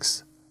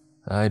axe,"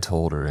 I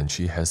told her, and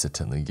she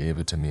hesitantly gave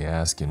it to me,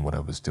 asking what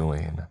I was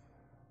doing.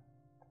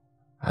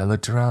 I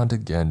looked around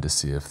again to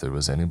see if there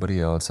was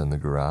anybody else in the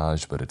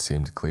garage, but it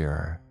seemed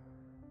clear.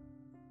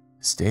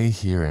 "Stay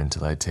here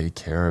until I take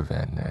care of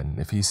it, and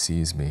if he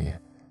sees me,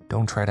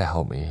 don't try to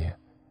help me.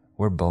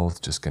 We're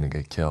both just gonna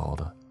get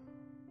killed."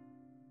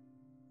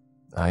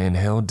 I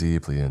inhaled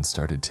deeply and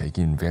started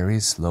taking very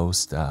slow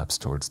steps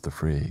towards the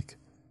freak.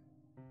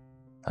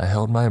 I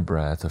held my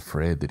breath,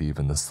 afraid that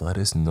even the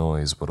slightest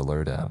noise would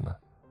alert him.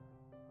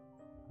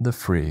 The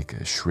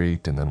freak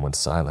shrieked and then went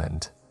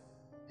silent.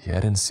 He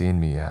hadn't seen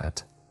me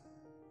yet.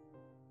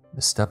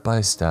 Step by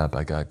step,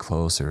 I got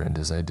closer, and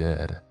as I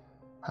did,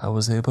 I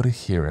was able to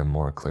hear him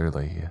more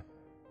clearly.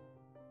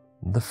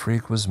 The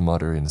freak was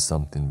muttering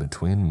something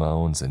between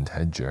moans and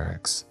head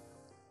jerks.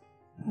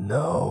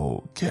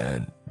 "No,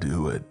 can't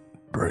do it.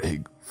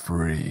 Break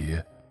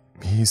free,"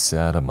 he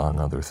said, among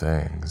other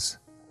things.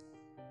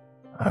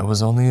 I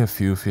was only a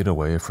few feet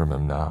away from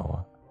him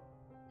now.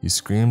 He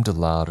screamed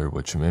louder,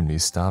 which made me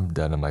stop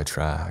dead in my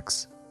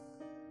tracks.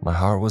 My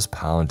heart was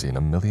pounding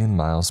 1,000,000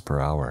 miles per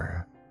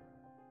hour.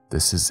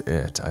 This is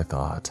it, I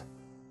thought.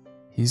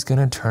 He's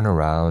gonna turn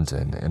around,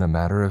 and in a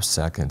matter of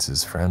seconds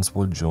his friends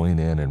will join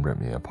in and rip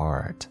me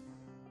apart.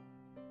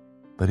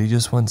 But he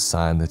just went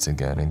silent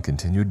again and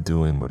continued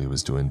doing what he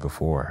was doing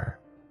before.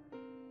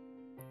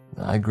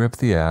 I gripped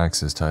the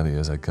axe as tightly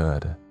as I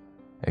could,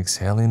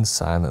 exhaling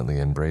silently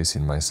and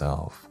bracing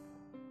myself.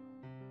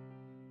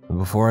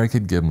 Before I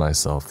could give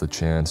myself the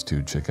chance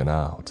to chicken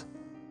out,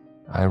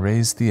 I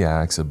raised the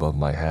axe above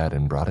my head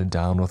and brought it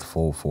down with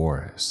full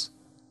force.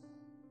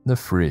 The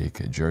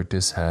freak jerked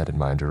his head in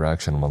my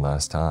direction one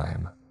last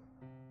time,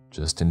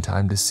 just in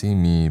time to see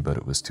me, but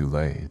it was too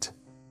late.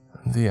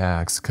 The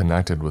axe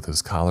connected with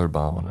his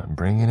collarbone,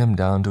 bringing him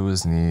down to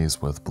his knees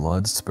with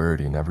blood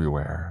spurting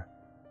everywhere.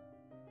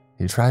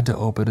 He tried to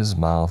open his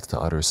mouth to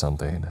utter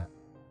something,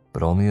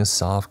 but only a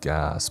soft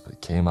gasp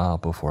came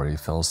out before he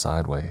fell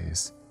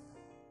sideways,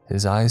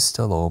 his eyes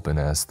still open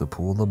as the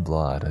pool of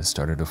blood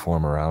started to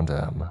form around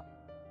him.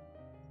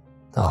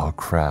 "Oh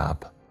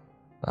crap,"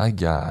 I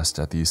gasped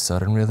at the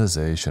sudden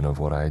realization of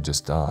what I had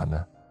just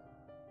done.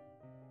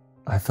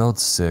 I felt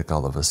sick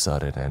all of a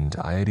sudden, and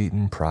I had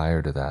eaten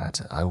prior to that.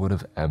 I would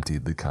have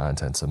emptied the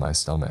contents of my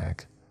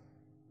stomach.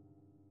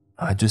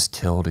 I just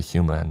killed a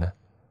human.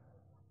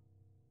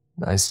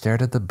 I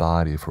stared at the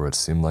body for what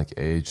seemed like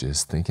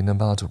ages, thinking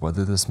about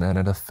whether this man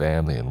had a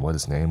family and what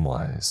his name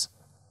was,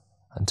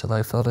 until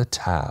I felt a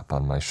tap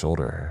on my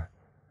shoulder.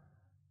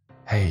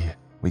 "Hey,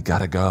 we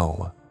gotta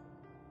go,"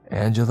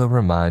 Angela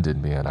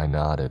reminded me, and I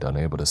nodded,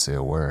 unable to say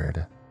a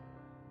word.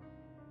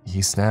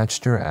 He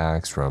snatched her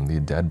axe from the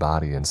dead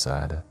body and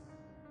said,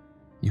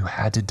 "You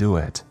had to do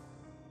it.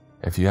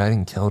 If you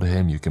hadn't killed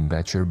him, you can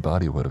bet your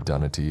buddy would have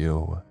done it to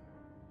you."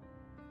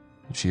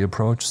 She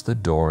approached the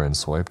door and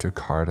swiped her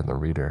card in the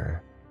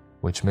reader,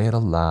 which made a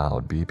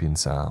loud beeping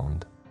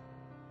sound.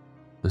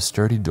 The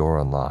sturdy door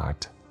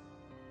unlocked.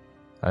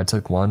 I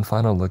took one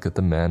final look at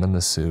the man in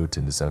the suit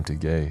and his empty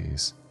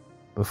gaze,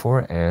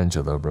 before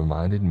Angela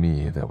reminded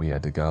me that we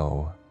had to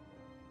go.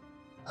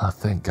 "Oh,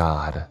 thank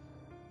God,"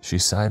 she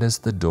sighed as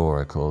the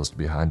door closed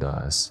behind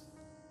us.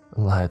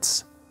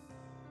 "Let's..."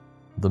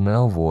 The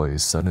male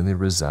voice suddenly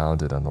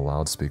resounded on the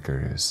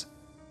loudspeakers.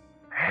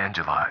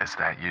 "Angela, is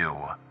that you?"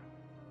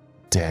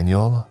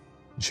 "Daniel?"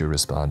 she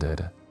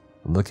responded,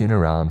 looking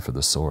around for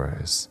the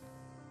source.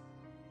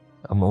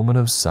 A moment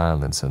of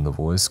silence and the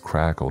voice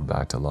crackled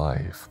back to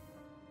life.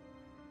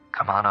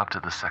 "Come on up to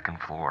the second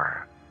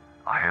floor.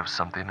 I have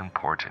something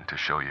important to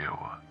show you."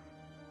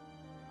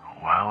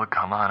 "Well,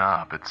 come on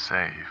up, it's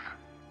safe,"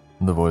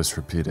 the voice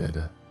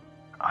repeated.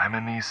 I'm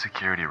in the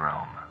security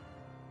room.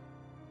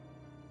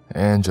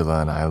 Angela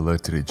and I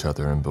looked at each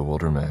other in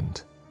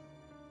bewilderment.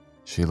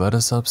 She led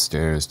us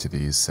upstairs to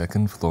the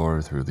second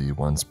floor through the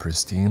once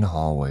pristine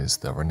hallways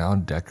that were now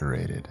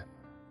decorated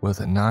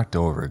with knocked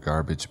over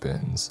garbage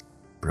bins,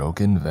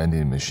 broken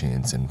vending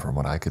machines, and from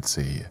what I could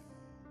see,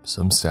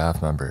 some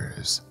staff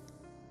members.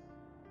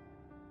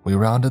 We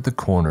rounded the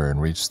corner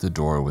and reached the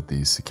door with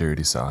the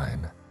security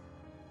sign.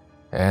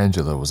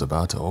 Angela was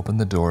about to open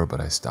the door, but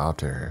I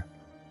stopped her,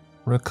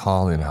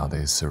 recalling how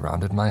they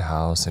surrounded my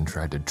house and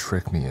tried to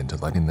trick me into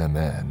letting them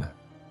in.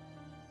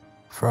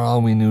 For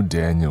all we knew,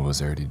 Daniel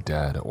was already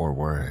dead or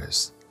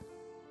worse.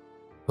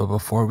 But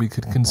before we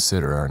could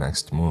consider our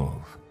next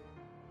move,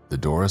 the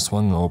door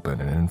swung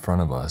open and in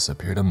front of us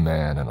appeared a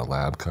man in a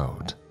lab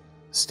coat,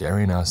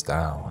 staring us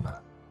down.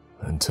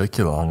 "It took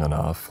you long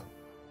enough,"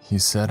 he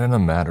said in a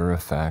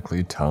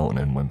matter-of-factly tone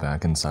and went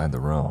back inside the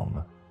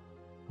room.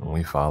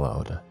 We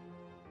followed.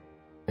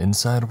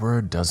 Inside were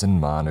a dozen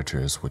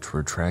monitors which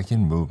were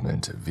tracking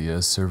movement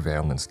via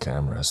surveillance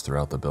cameras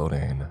throughout the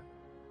building.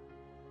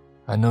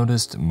 I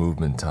noticed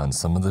movement on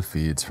some of the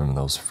feeds from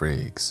those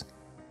freaks,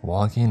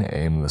 walking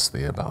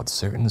aimlessly about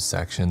certain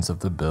sections of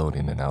the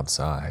building and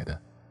outside,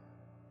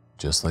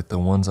 just like the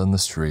ones on the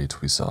street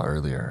we saw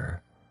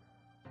earlier.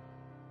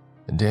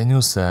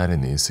 Daniel sat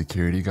in the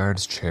security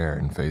guard's chair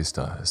and faced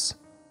us.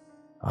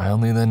 I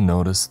only then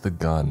noticed the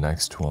gun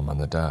next to him on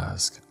the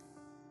desk.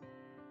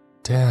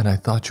 "Dan, I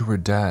thought you were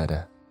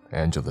dead,"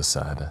 Angela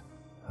said.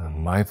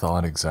 "My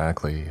thought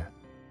exactly.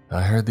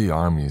 I heard the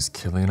army's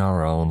killing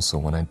our own, so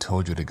when I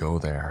told you to go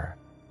there."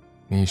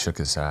 He shook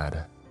his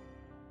head.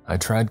 "I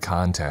tried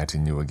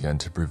contacting you again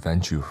to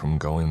prevent you from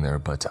going there,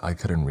 but I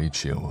couldn't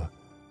reach you.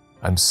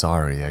 I'm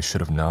sorry, I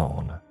should have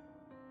known."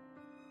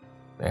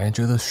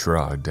 Angela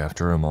shrugged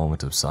after a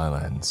moment of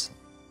silence.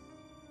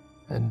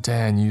 "And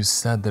Dan, you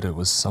said that it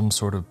was some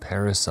sort of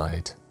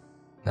parasite.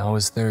 Now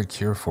is there a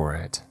cure for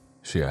it?"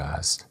 she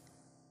asked.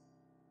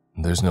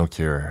 "There's no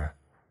cure,"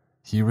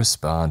 he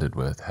responded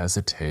with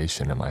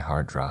hesitation, and my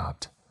heart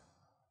dropped.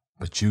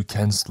 "But you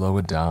can slow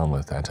it down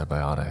with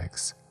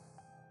antibiotics.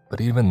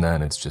 But even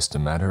then, it's just a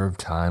matter of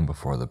time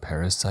before the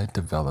parasite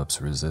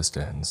develops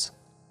resistance.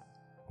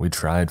 We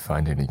tried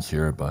finding a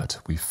cure, but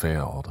we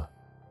failed."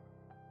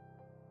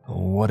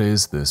 "What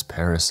is this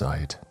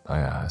parasite?" I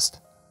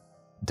asked.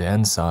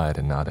 Dan sighed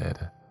and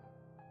nodded.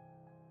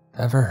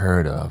 "Ever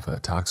heard of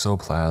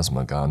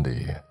Toxoplasma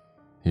gondii?"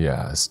 he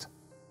asked.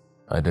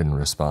 I didn't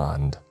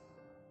respond.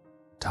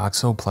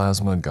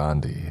 "Toxoplasma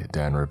gondii,"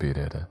 Dan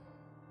repeated.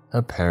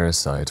 "A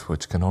parasite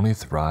which can only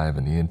thrive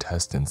in the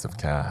intestines of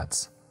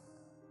cats.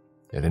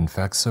 It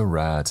infects a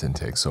rat and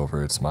takes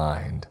over its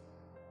mind.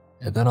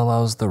 It then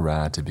allows the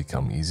rat to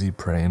become easy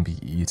prey and be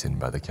eaten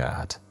by the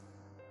cat,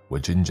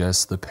 which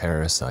ingests the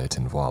parasite,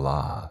 and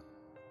voila,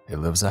 it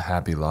lives a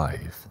happy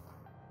life.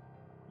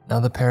 Now,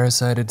 the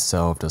parasite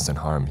itself doesn't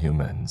harm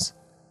humans.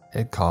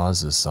 It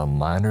causes some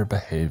minor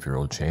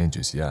behavioral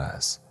changes,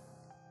 yes,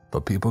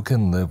 but people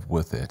can live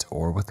with it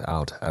or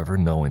without ever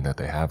knowing that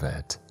they have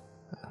it.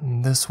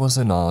 This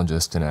wasn't all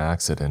just an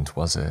accident,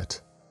 was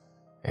it?"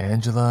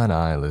 Angela and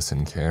I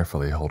listened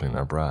carefully, holding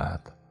our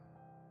breath.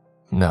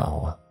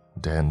 "No,"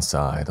 Dan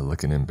sighed,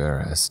 looking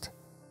embarrassed.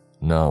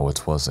 "No,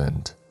 it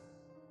wasn't."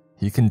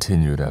 He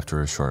continued after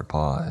a short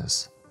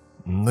pause.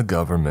 "The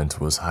government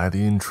was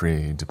highly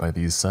intrigued by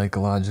these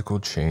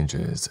psychological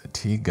changes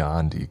T.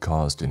 Gandhi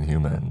caused in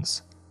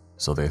humans,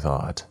 so they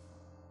thought,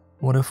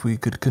 what if we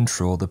could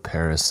control the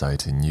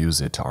parasite and use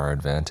it to our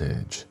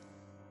advantage?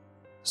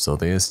 So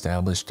they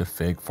established a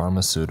fake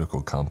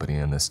pharmaceutical company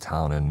in this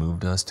town and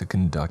moved us to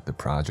conduct the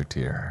project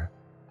here.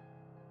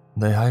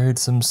 They hired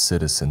some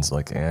citizens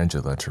like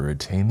Angela to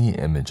retain the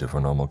image of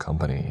a normal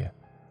company,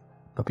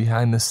 but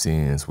behind the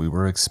scenes we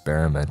were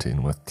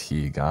experimenting with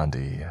T.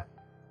 Gandhi."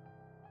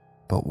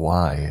 "But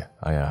why?"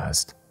 I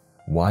asked.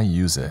 "Why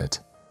use it?"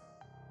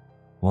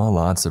 "Well,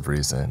 lots of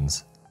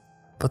reasons,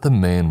 but the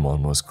main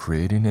one was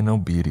creating an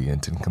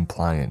obedient and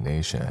compliant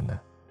nation.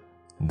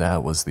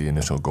 That was the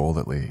initial goal,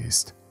 at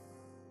least.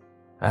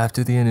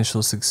 After the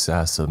initial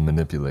success of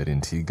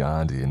manipulating T.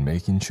 Gandhi and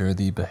making sure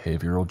the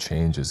behavioral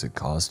changes it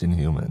caused in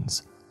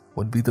humans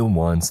would be the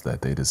ones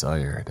that they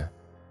desired,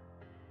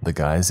 the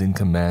guys in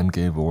command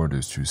gave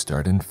orders to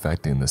start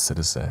infecting the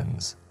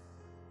citizens."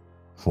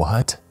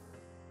 "What?"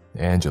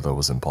 Angela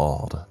was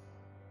appalled.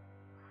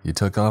 He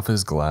took off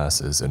his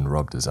glasses and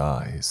rubbed his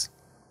eyes.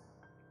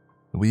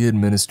 "We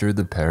administered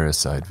the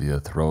parasite via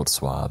throat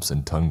swabs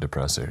and tongue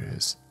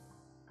depressors.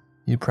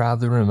 You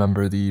probably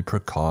remember the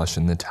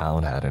precaution the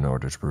town had in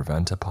order to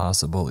prevent a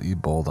possible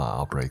Ebola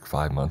outbreak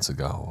 5 months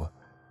ago.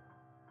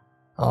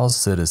 All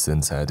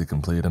citizens had to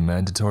complete a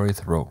mandatory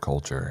throat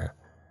culture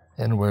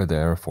and were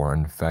therefore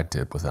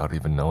infected without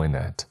even knowing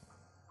it.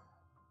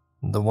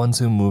 The ones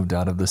who moved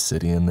out of the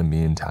city in the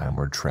meantime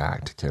were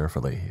tracked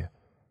carefully.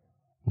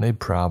 They'd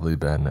probably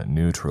been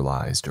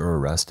neutralized or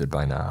arrested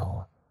by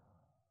now."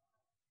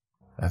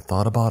 I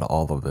thought about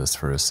all of this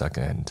for a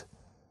second.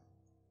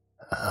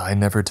 "I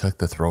never took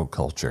the throat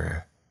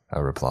culture," I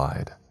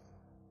replied.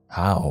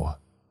 "How?"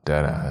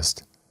 Dan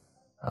asked.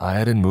 I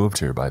hadn't moved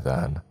here by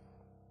then.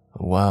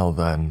 Well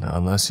then,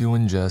 unless you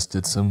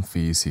ingested some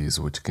feces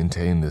which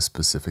contained this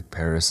specific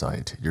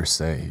parasite, you're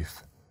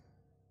safe.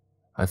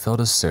 I felt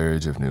a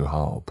surge of new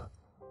hope.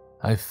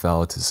 I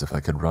felt as if I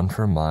could run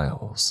for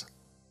miles.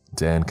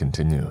 Dan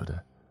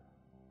continued.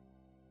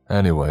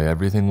 Anyway,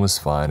 everything was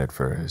fine at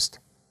first.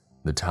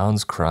 The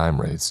town's crime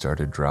rate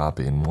started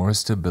dropping, more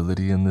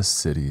stability in the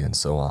city, and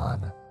so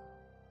on.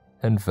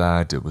 In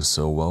fact, it was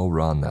so well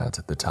run that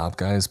the top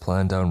guys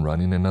planned on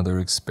running another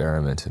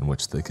experiment in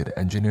which they could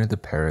engineer the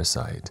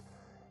parasite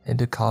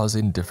into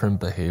causing different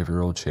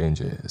behavioral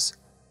changes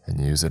and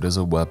use it as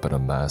a weapon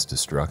of mass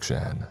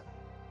destruction.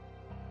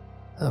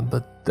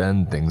 But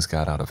then things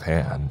got out of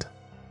hand,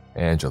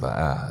 Angela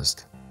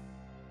asked.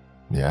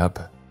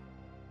 Yep.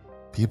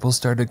 People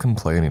started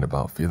complaining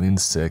about feeling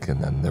sick,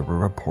 and then there were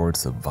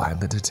reports of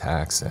violent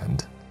attacks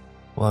and,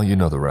 well, you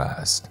know the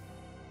rest.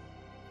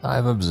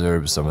 I've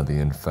observed some of the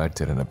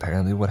infected, and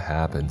apparently what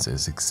happens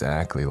is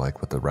exactly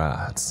like with the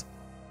rats.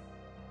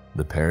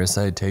 The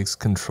parasite takes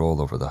control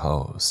over the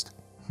host.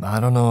 I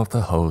don't know if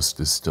the host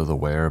is still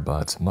aware,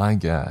 but my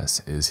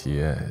guess is he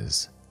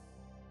is.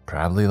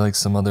 Probably like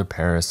some other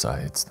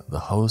parasites, the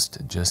host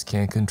just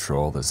can't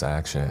control his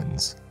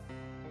actions.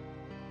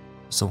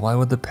 So why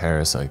would the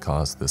parasite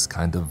cause this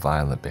kind of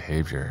violent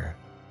behavior?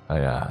 I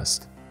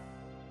asked.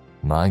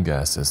 My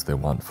guess is they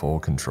want full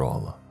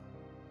control.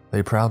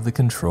 They probably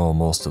control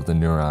most of the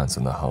neurons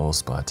in the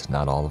host, but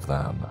not all of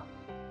them.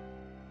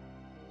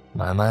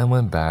 My mind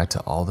went back to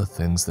all the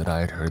things that I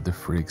had heard the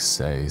freaks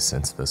say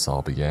since this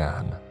all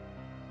began.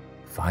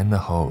 Find the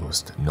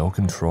host, no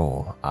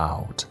control,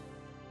 out.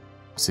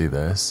 See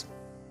this?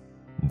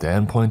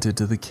 Dan pointed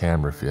to the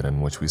camera feed in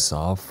which we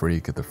saw a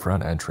freak at the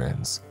front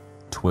entrance,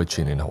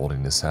 twitching and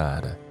holding his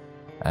head,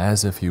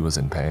 as if he was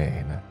in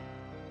pain.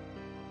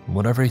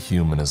 Whatever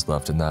human is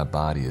left in that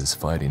body is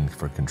fighting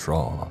for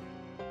control,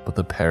 but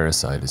the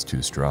parasite is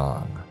too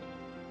strong.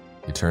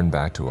 He turned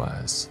back to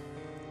us.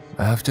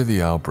 After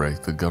the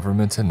outbreak, the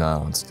government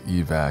announced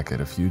evac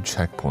at a few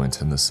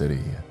checkpoints in the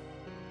city,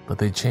 but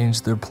they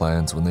changed their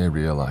plans when they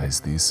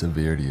realized the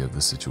severity of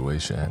the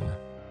situation.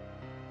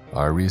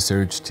 Our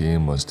research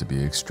team was to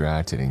be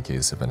extracted in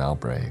case of an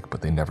outbreak,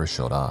 but they never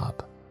showed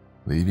up,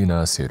 leaving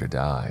us here to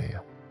die.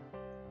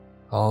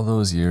 All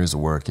those years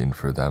working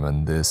for them,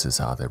 and this is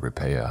how they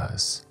repay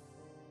us.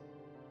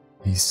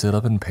 He stood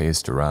up and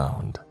paced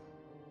around.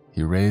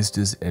 He raised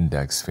his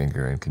index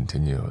finger and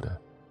continued.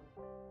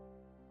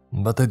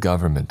 But the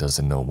government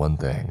doesn't know one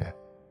thing.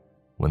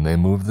 When they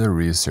moved their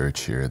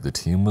research here, the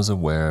team was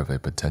aware of a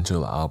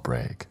potential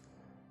outbreak,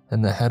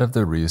 and the head of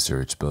the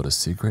research built a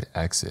secret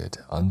exit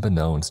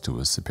unbeknownst to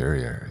his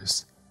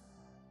superiors.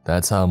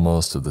 That's how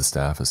most of the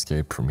staff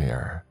escaped from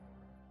here.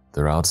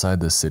 They're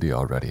outside the city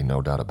already,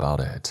 no doubt about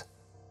it.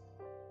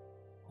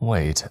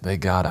 Wait, they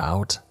got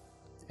out?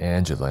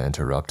 Angela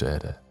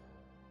interrupted.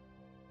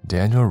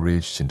 Daniel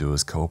reached into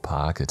his coat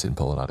pocket and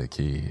pulled out a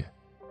key.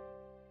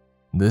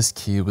 This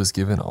key was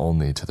given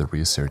only to the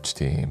research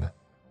team.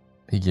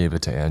 He gave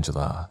it to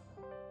Angela.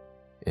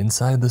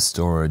 Inside the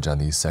storage on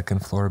the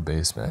second-floor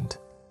basement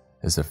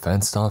is a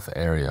fenced-off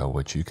area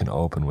which you can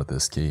open with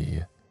this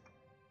key.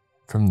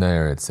 From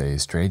there, it's a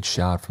straight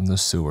shot from the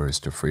sewers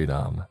to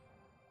freedom.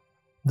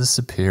 The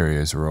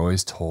superiors were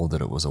always told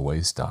that it was a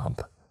waste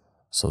dump,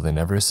 so they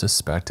never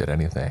suspected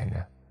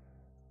anything.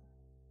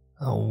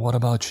 "Oh, what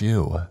about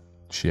you?"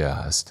 she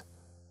asked.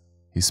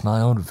 He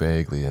smiled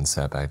vaguely and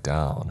sat back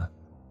down.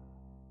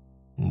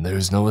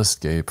 "There's no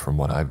escape from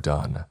what I've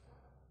done.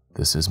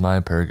 This is my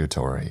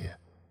purgatory.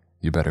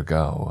 You better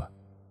go.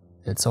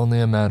 It's only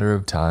a matter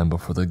of time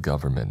before the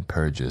government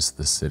purges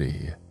the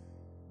city."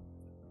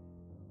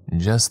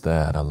 Just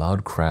then, a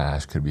loud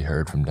crash could be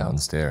heard from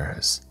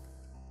downstairs.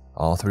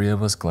 All three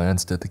of us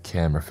glanced at the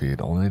camera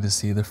feed only to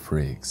see the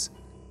freaks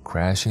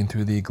crashing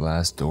through the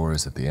glass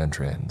doors at the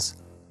entrance.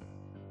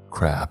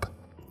 "Crap,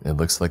 it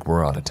looks like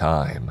we're out of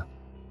time,"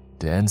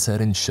 Dan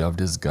said and shoved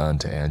his gun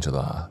to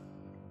Angela.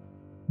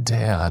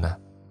 "Dan."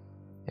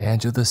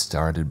 Angela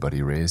started, but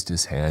he raised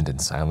his hand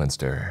and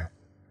silenced her.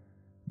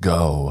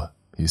 "Go,"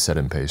 he said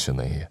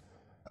impatiently.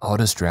 "I'll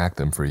distract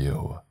them for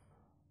you."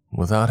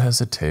 Without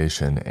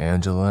hesitation,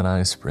 Angela and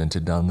I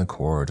sprinted down the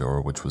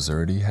corridor, which was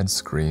already had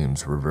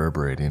screams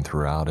reverberating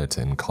throughout it,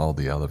 and called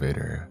the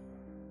elevator.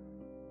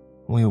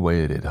 We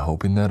waited,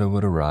 hoping that it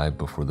would arrive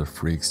before the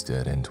freaks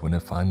did, and when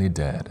it finally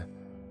did,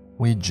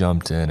 we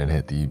jumped in and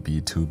hit the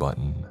B2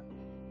 button.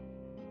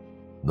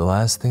 The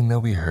last thing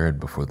that we heard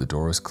before the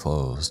doors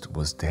closed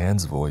was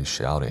Dan's voice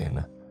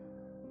shouting,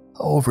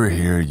 "Over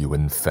here, you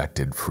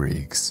infected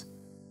freaks,"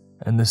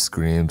 and the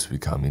screams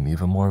becoming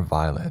even more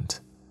violent,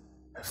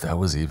 if that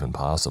was even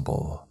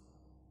possible.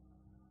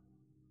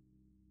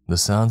 The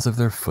sounds of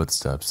their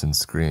footsteps and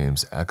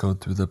screams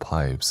echoed through the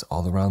pipes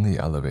all around the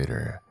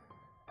elevator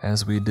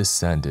as we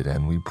descended,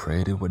 and we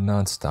prayed it would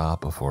not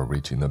stop before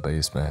reaching the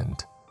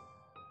basement.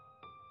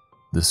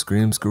 The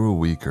screams grew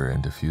weaker,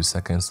 and a few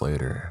seconds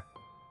later,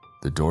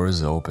 the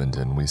doors opened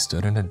and we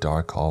stood in a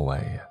dark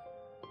hallway.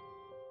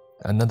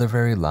 Another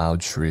very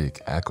loud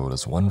shriek echoed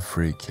as one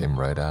freak came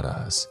right at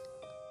us.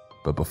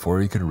 But before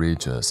he could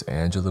reach us,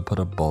 Angela put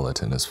a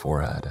bullet in his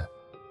forehead,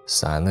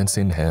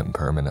 silencing him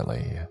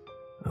permanently.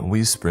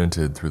 We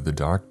sprinted through the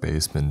dark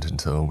basement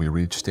until we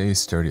reached a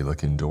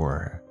sturdy-looking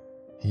door.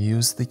 He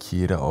used the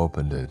key to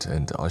open it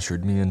and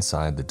ushered me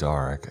inside the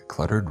dark,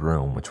 cluttered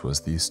room which was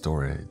the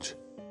storage.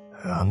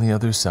 On the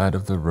other side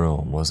of the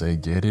room was a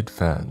gated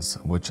fence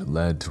which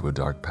led to a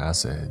dark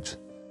passage.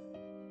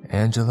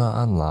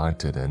 Angela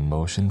unlocked it and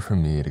motioned for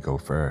me to go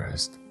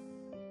first.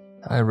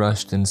 I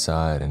rushed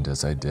inside, and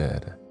as I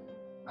did,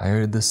 I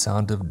heard the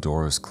sound of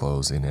doors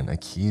closing and a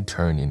key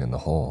turning in the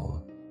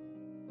hole.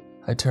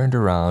 I turned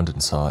around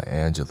and saw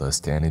Angela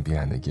standing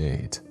behind the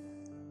gate,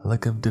 a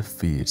look of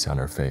defeat on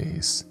her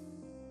face.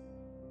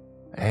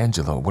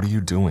 "Angela, what are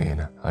you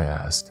doing?" I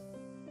asked.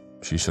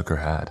 She shook her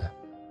head.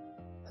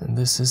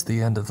 "This is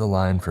the end of the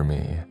line for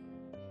me."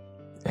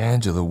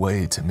 "Angela,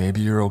 wait, maybe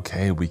you're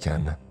okay, we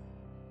can..."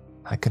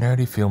 "I can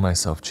already feel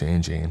myself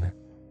changing.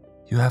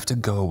 You have to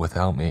go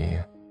without me."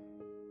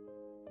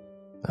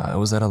 I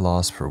was at a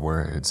loss for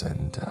words,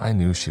 and I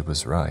knew she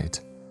was right,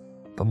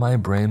 but my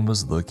brain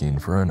was looking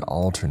for an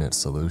alternate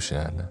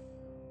solution.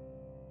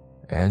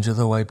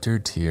 Angela wiped her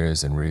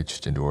tears and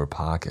reached into her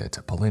pocket,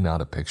 pulling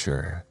out a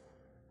picture.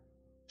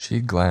 She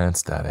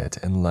glanced at it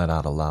and let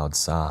out a loud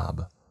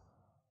sob.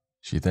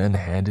 She then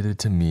handed it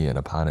to me, and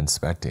upon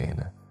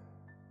inspecting,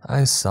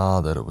 I saw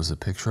that it was a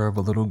picture of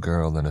a little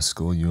girl in a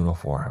school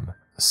uniform,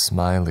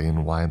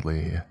 smiling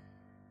widely.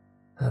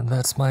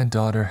 "That's my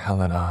daughter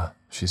Helena,"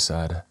 she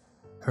said.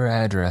 "Her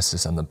address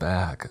is on the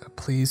back.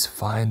 Please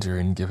find her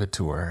and give it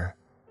to her."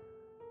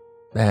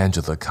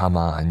 "Angela, come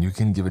on, you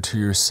can give it to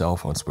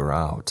yourself once we're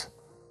out."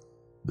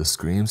 The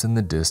screams in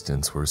the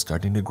distance were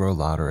starting to grow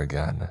louder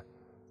again.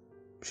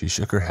 She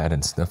shook her head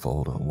and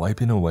sniffled,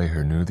 wiping away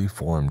her newly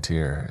formed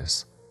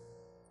tears.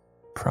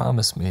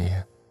 "Promise me."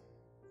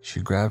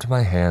 She grabbed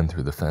my hand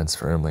through the fence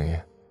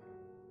firmly.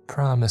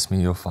 "Promise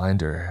me you'll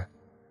find her."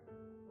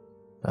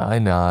 I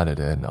nodded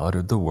and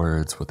uttered the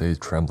words with a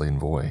trembling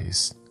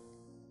voice.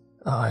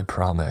 "I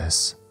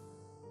promise."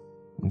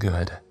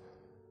 "Good.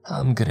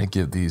 I'm gonna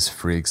give these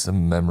freaks a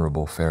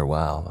memorable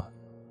farewell."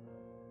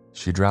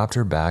 She dropped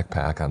her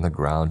backpack on the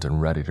ground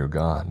and readied her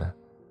gun.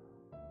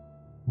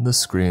 The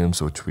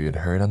screams which we had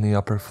heard on the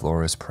upper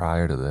floors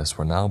prior to this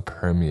were now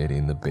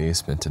permeating the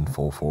basement in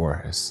full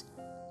force.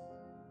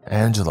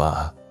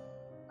 "Angela!"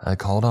 I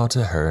called out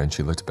to her, and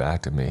she looked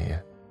back at me.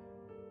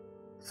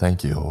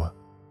 "Thank you,"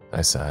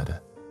 I said.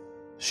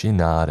 She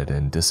nodded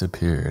and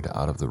disappeared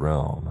out of the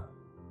room.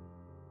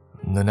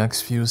 The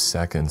next few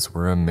seconds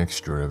were a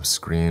mixture of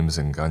screams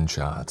and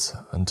gunshots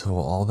until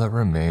all that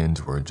remained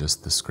were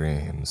just the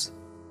screams.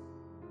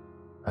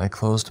 I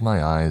closed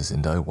my eyes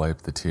and I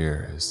wiped the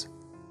tears.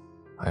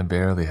 I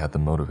barely had the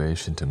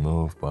motivation to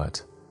move,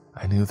 but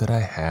I knew that I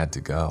had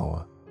to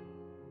go.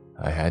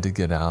 I had to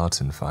get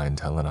out and find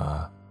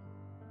Helena.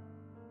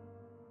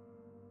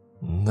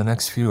 The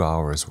next few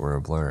hours were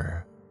a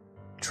blur,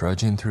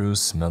 trudging through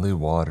smelly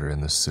water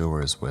in the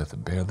sewers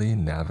with barely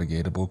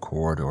navigatable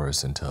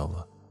corridors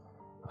until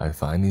I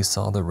finally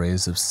saw the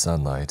rays of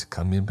sunlight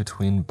coming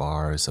between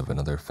bars of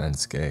another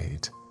fence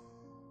gate.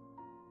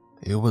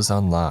 It was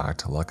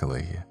unlocked,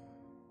 luckily,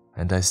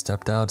 and I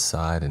stepped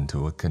outside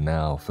into a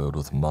canal filled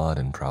with mud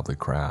and probably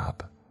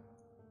crap.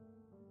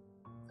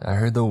 I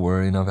heard the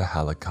whirring of a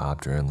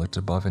helicopter and looked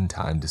above in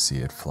time to see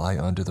it fly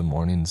under the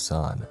morning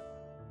sun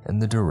in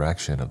the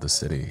direction of the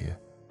city.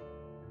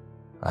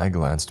 I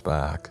glanced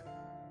back,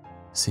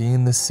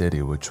 seeing the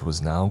city, which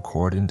was now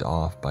cordoned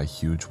off by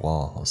huge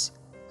walls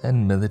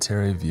and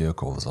military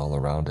vehicles all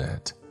around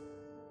it.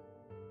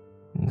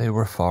 They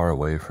were far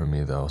away from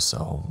me though,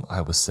 so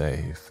I was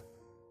safe.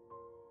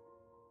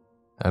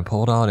 I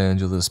pulled out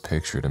Angela's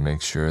picture to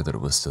make sure that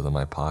it was still in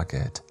my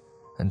pocket,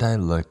 and I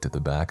looked at the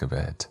back of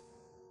it.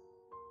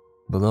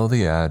 Below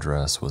the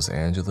address was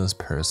Angela's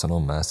personal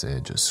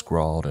message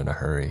scrawled in a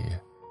hurry.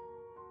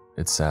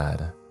 It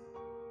said,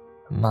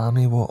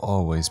 "Mommy will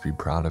always be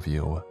proud of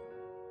you,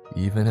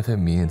 even if it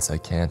means I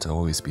can't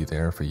always be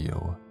there for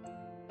you.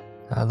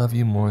 I love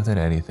you more than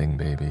anything,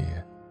 baby.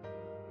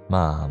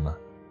 Mom.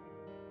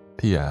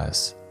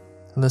 P.S.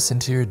 Listen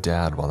to your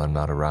dad while I'm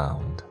not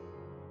around."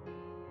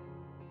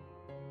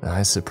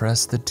 I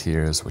suppressed the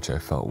tears which I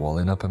felt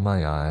welling up in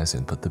my eyes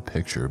and put the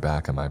picture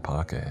back in my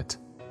pocket.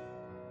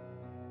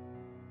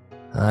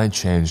 I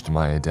changed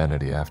my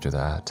identity after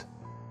that.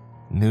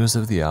 News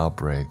of the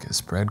outbreak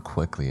spread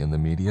quickly and the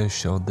media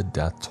showed the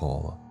death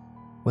toll,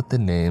 with the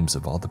names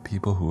of all the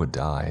people who had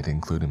died,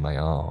 including my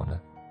own.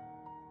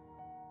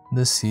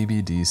 The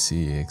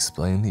CBDC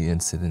explained the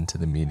incident to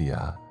the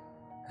media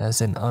as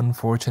an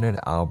unfortunate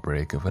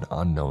outbreak of an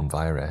unknown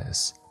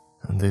virus.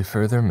 They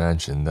further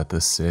mentioned that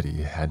the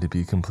city had to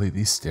be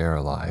completely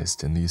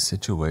sterilized and the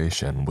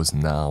situation was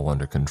now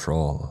under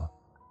control.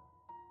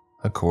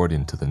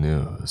 According to the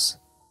news,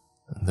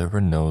 there were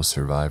no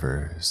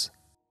survivors.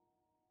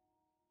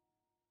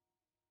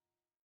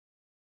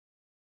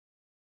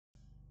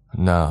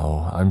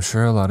 Now, I'm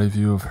sure a lot of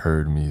you have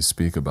heard me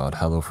speak about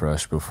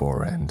HelloFresh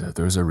before, and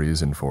there's a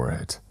reason for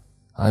it.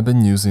 I've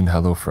been using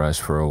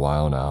HelloFresh for a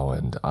while now,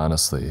 and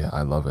honestly,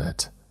 I love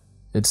it.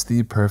 It's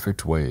the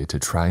perfect way to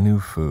try new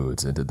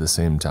foods and at the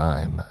same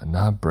time,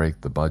 not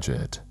break the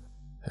budget.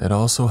 It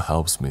also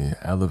helps me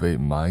elevate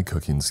my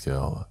cooking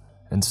skill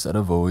instead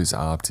of always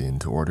opting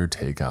to order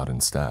takeout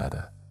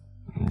instead.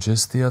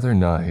 Just the other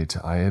night,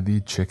 I had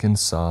the chicken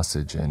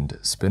sausage and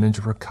spinach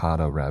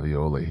ricotta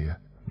ravioli,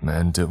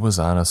 and it was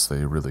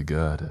honestly really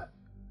good.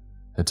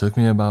 It took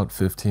me about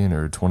 15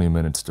 or 20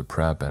 minutes to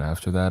prep, and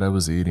after that I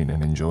was eating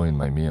and enjoying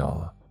my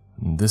meal.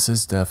 This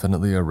is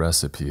definitely a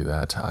recipe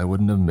that I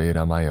wouldn't have made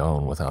on my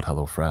own without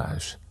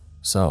HelloFresh,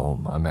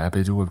 so I'm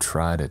happy to have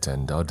tried it,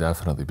 and I'll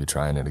definitely be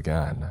trying it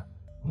again.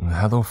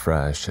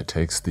 HelloFresh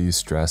takes the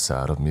stress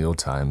out of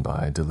mealtime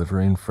by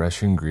delivering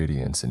fresh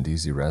ingredients and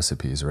easy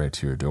recipes right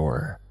to your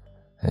door,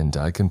 and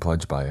I can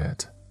pledge by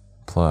it.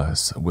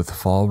 Plus, with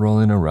fall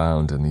rolling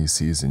around and the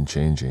season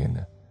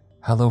changing,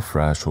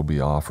 HelloFresh will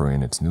be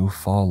offering its new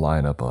fall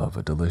lineup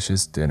of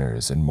delicious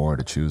dinners and more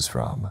to choose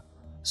from,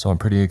 so I'm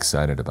pretty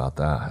excited about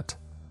that.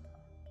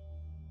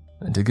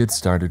 And to get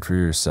started for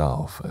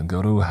yourself,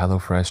 go to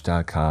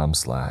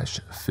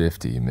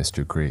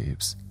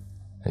hellofresh.com/50mrcreeps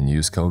and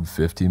use code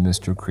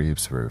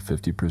 50mrcreeps for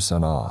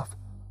 50% off,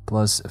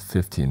 plus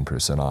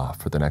 15% off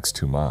for the next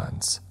 2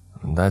 months.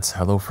 That's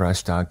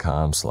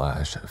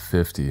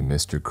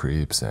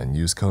hellofresh.com/50mrcreeps and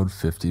use code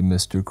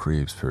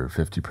 50mrcreeps for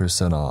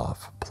 50%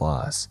 off,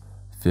 plus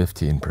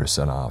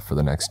 15% off for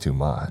the next 2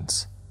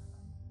 months.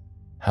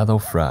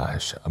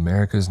 HelloFresh,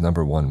 America's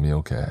 #1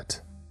 meal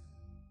kit.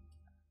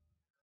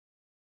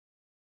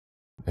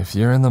 If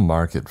you're in the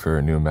market for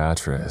a new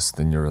mattress,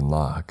 then you're in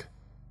luck.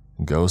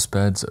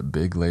 GhostBed's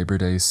big Labor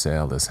Day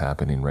sale is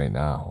happening right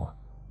now.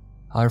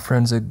 Our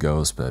friends at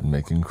GhostBed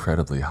make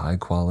incredibly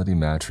high-quality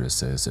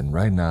mattresses, and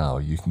right now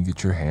you can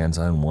get your hands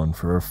on one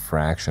for a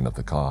fraction of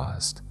the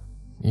cost.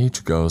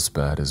 Each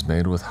GhostBed is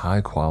made with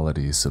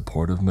high-quality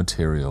supportive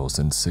materials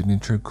and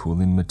signature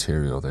cooling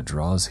material that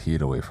draws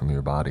heat away from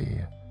your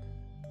body.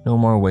 No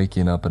more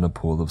waking up in a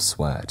pool of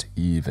sweat,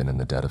 even in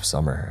the dead of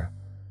summer.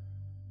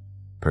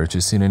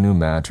 Purchasing a new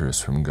mattress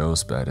from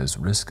GhostBed is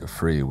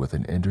risk-free with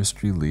an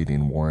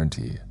industry-leading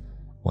warranty,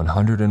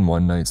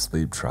 101-night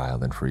sleep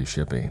trial, and free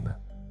shipping.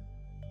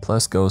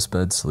 Plus,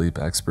 GhostBed's sleep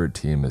expert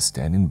team is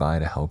standing by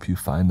to help you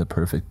find the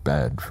perfect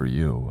bed for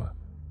you.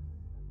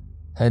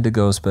 Head to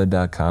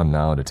ghostbed.com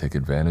now to take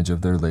advantage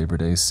of their Labor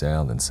Day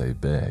sale and save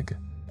big.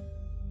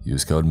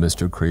 Use code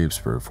MrCreeps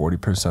for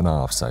 40%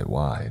 off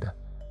site-wide.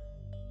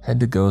 Head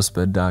to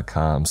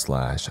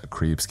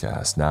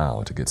ghostbed.com/creepscast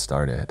now to get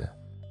started.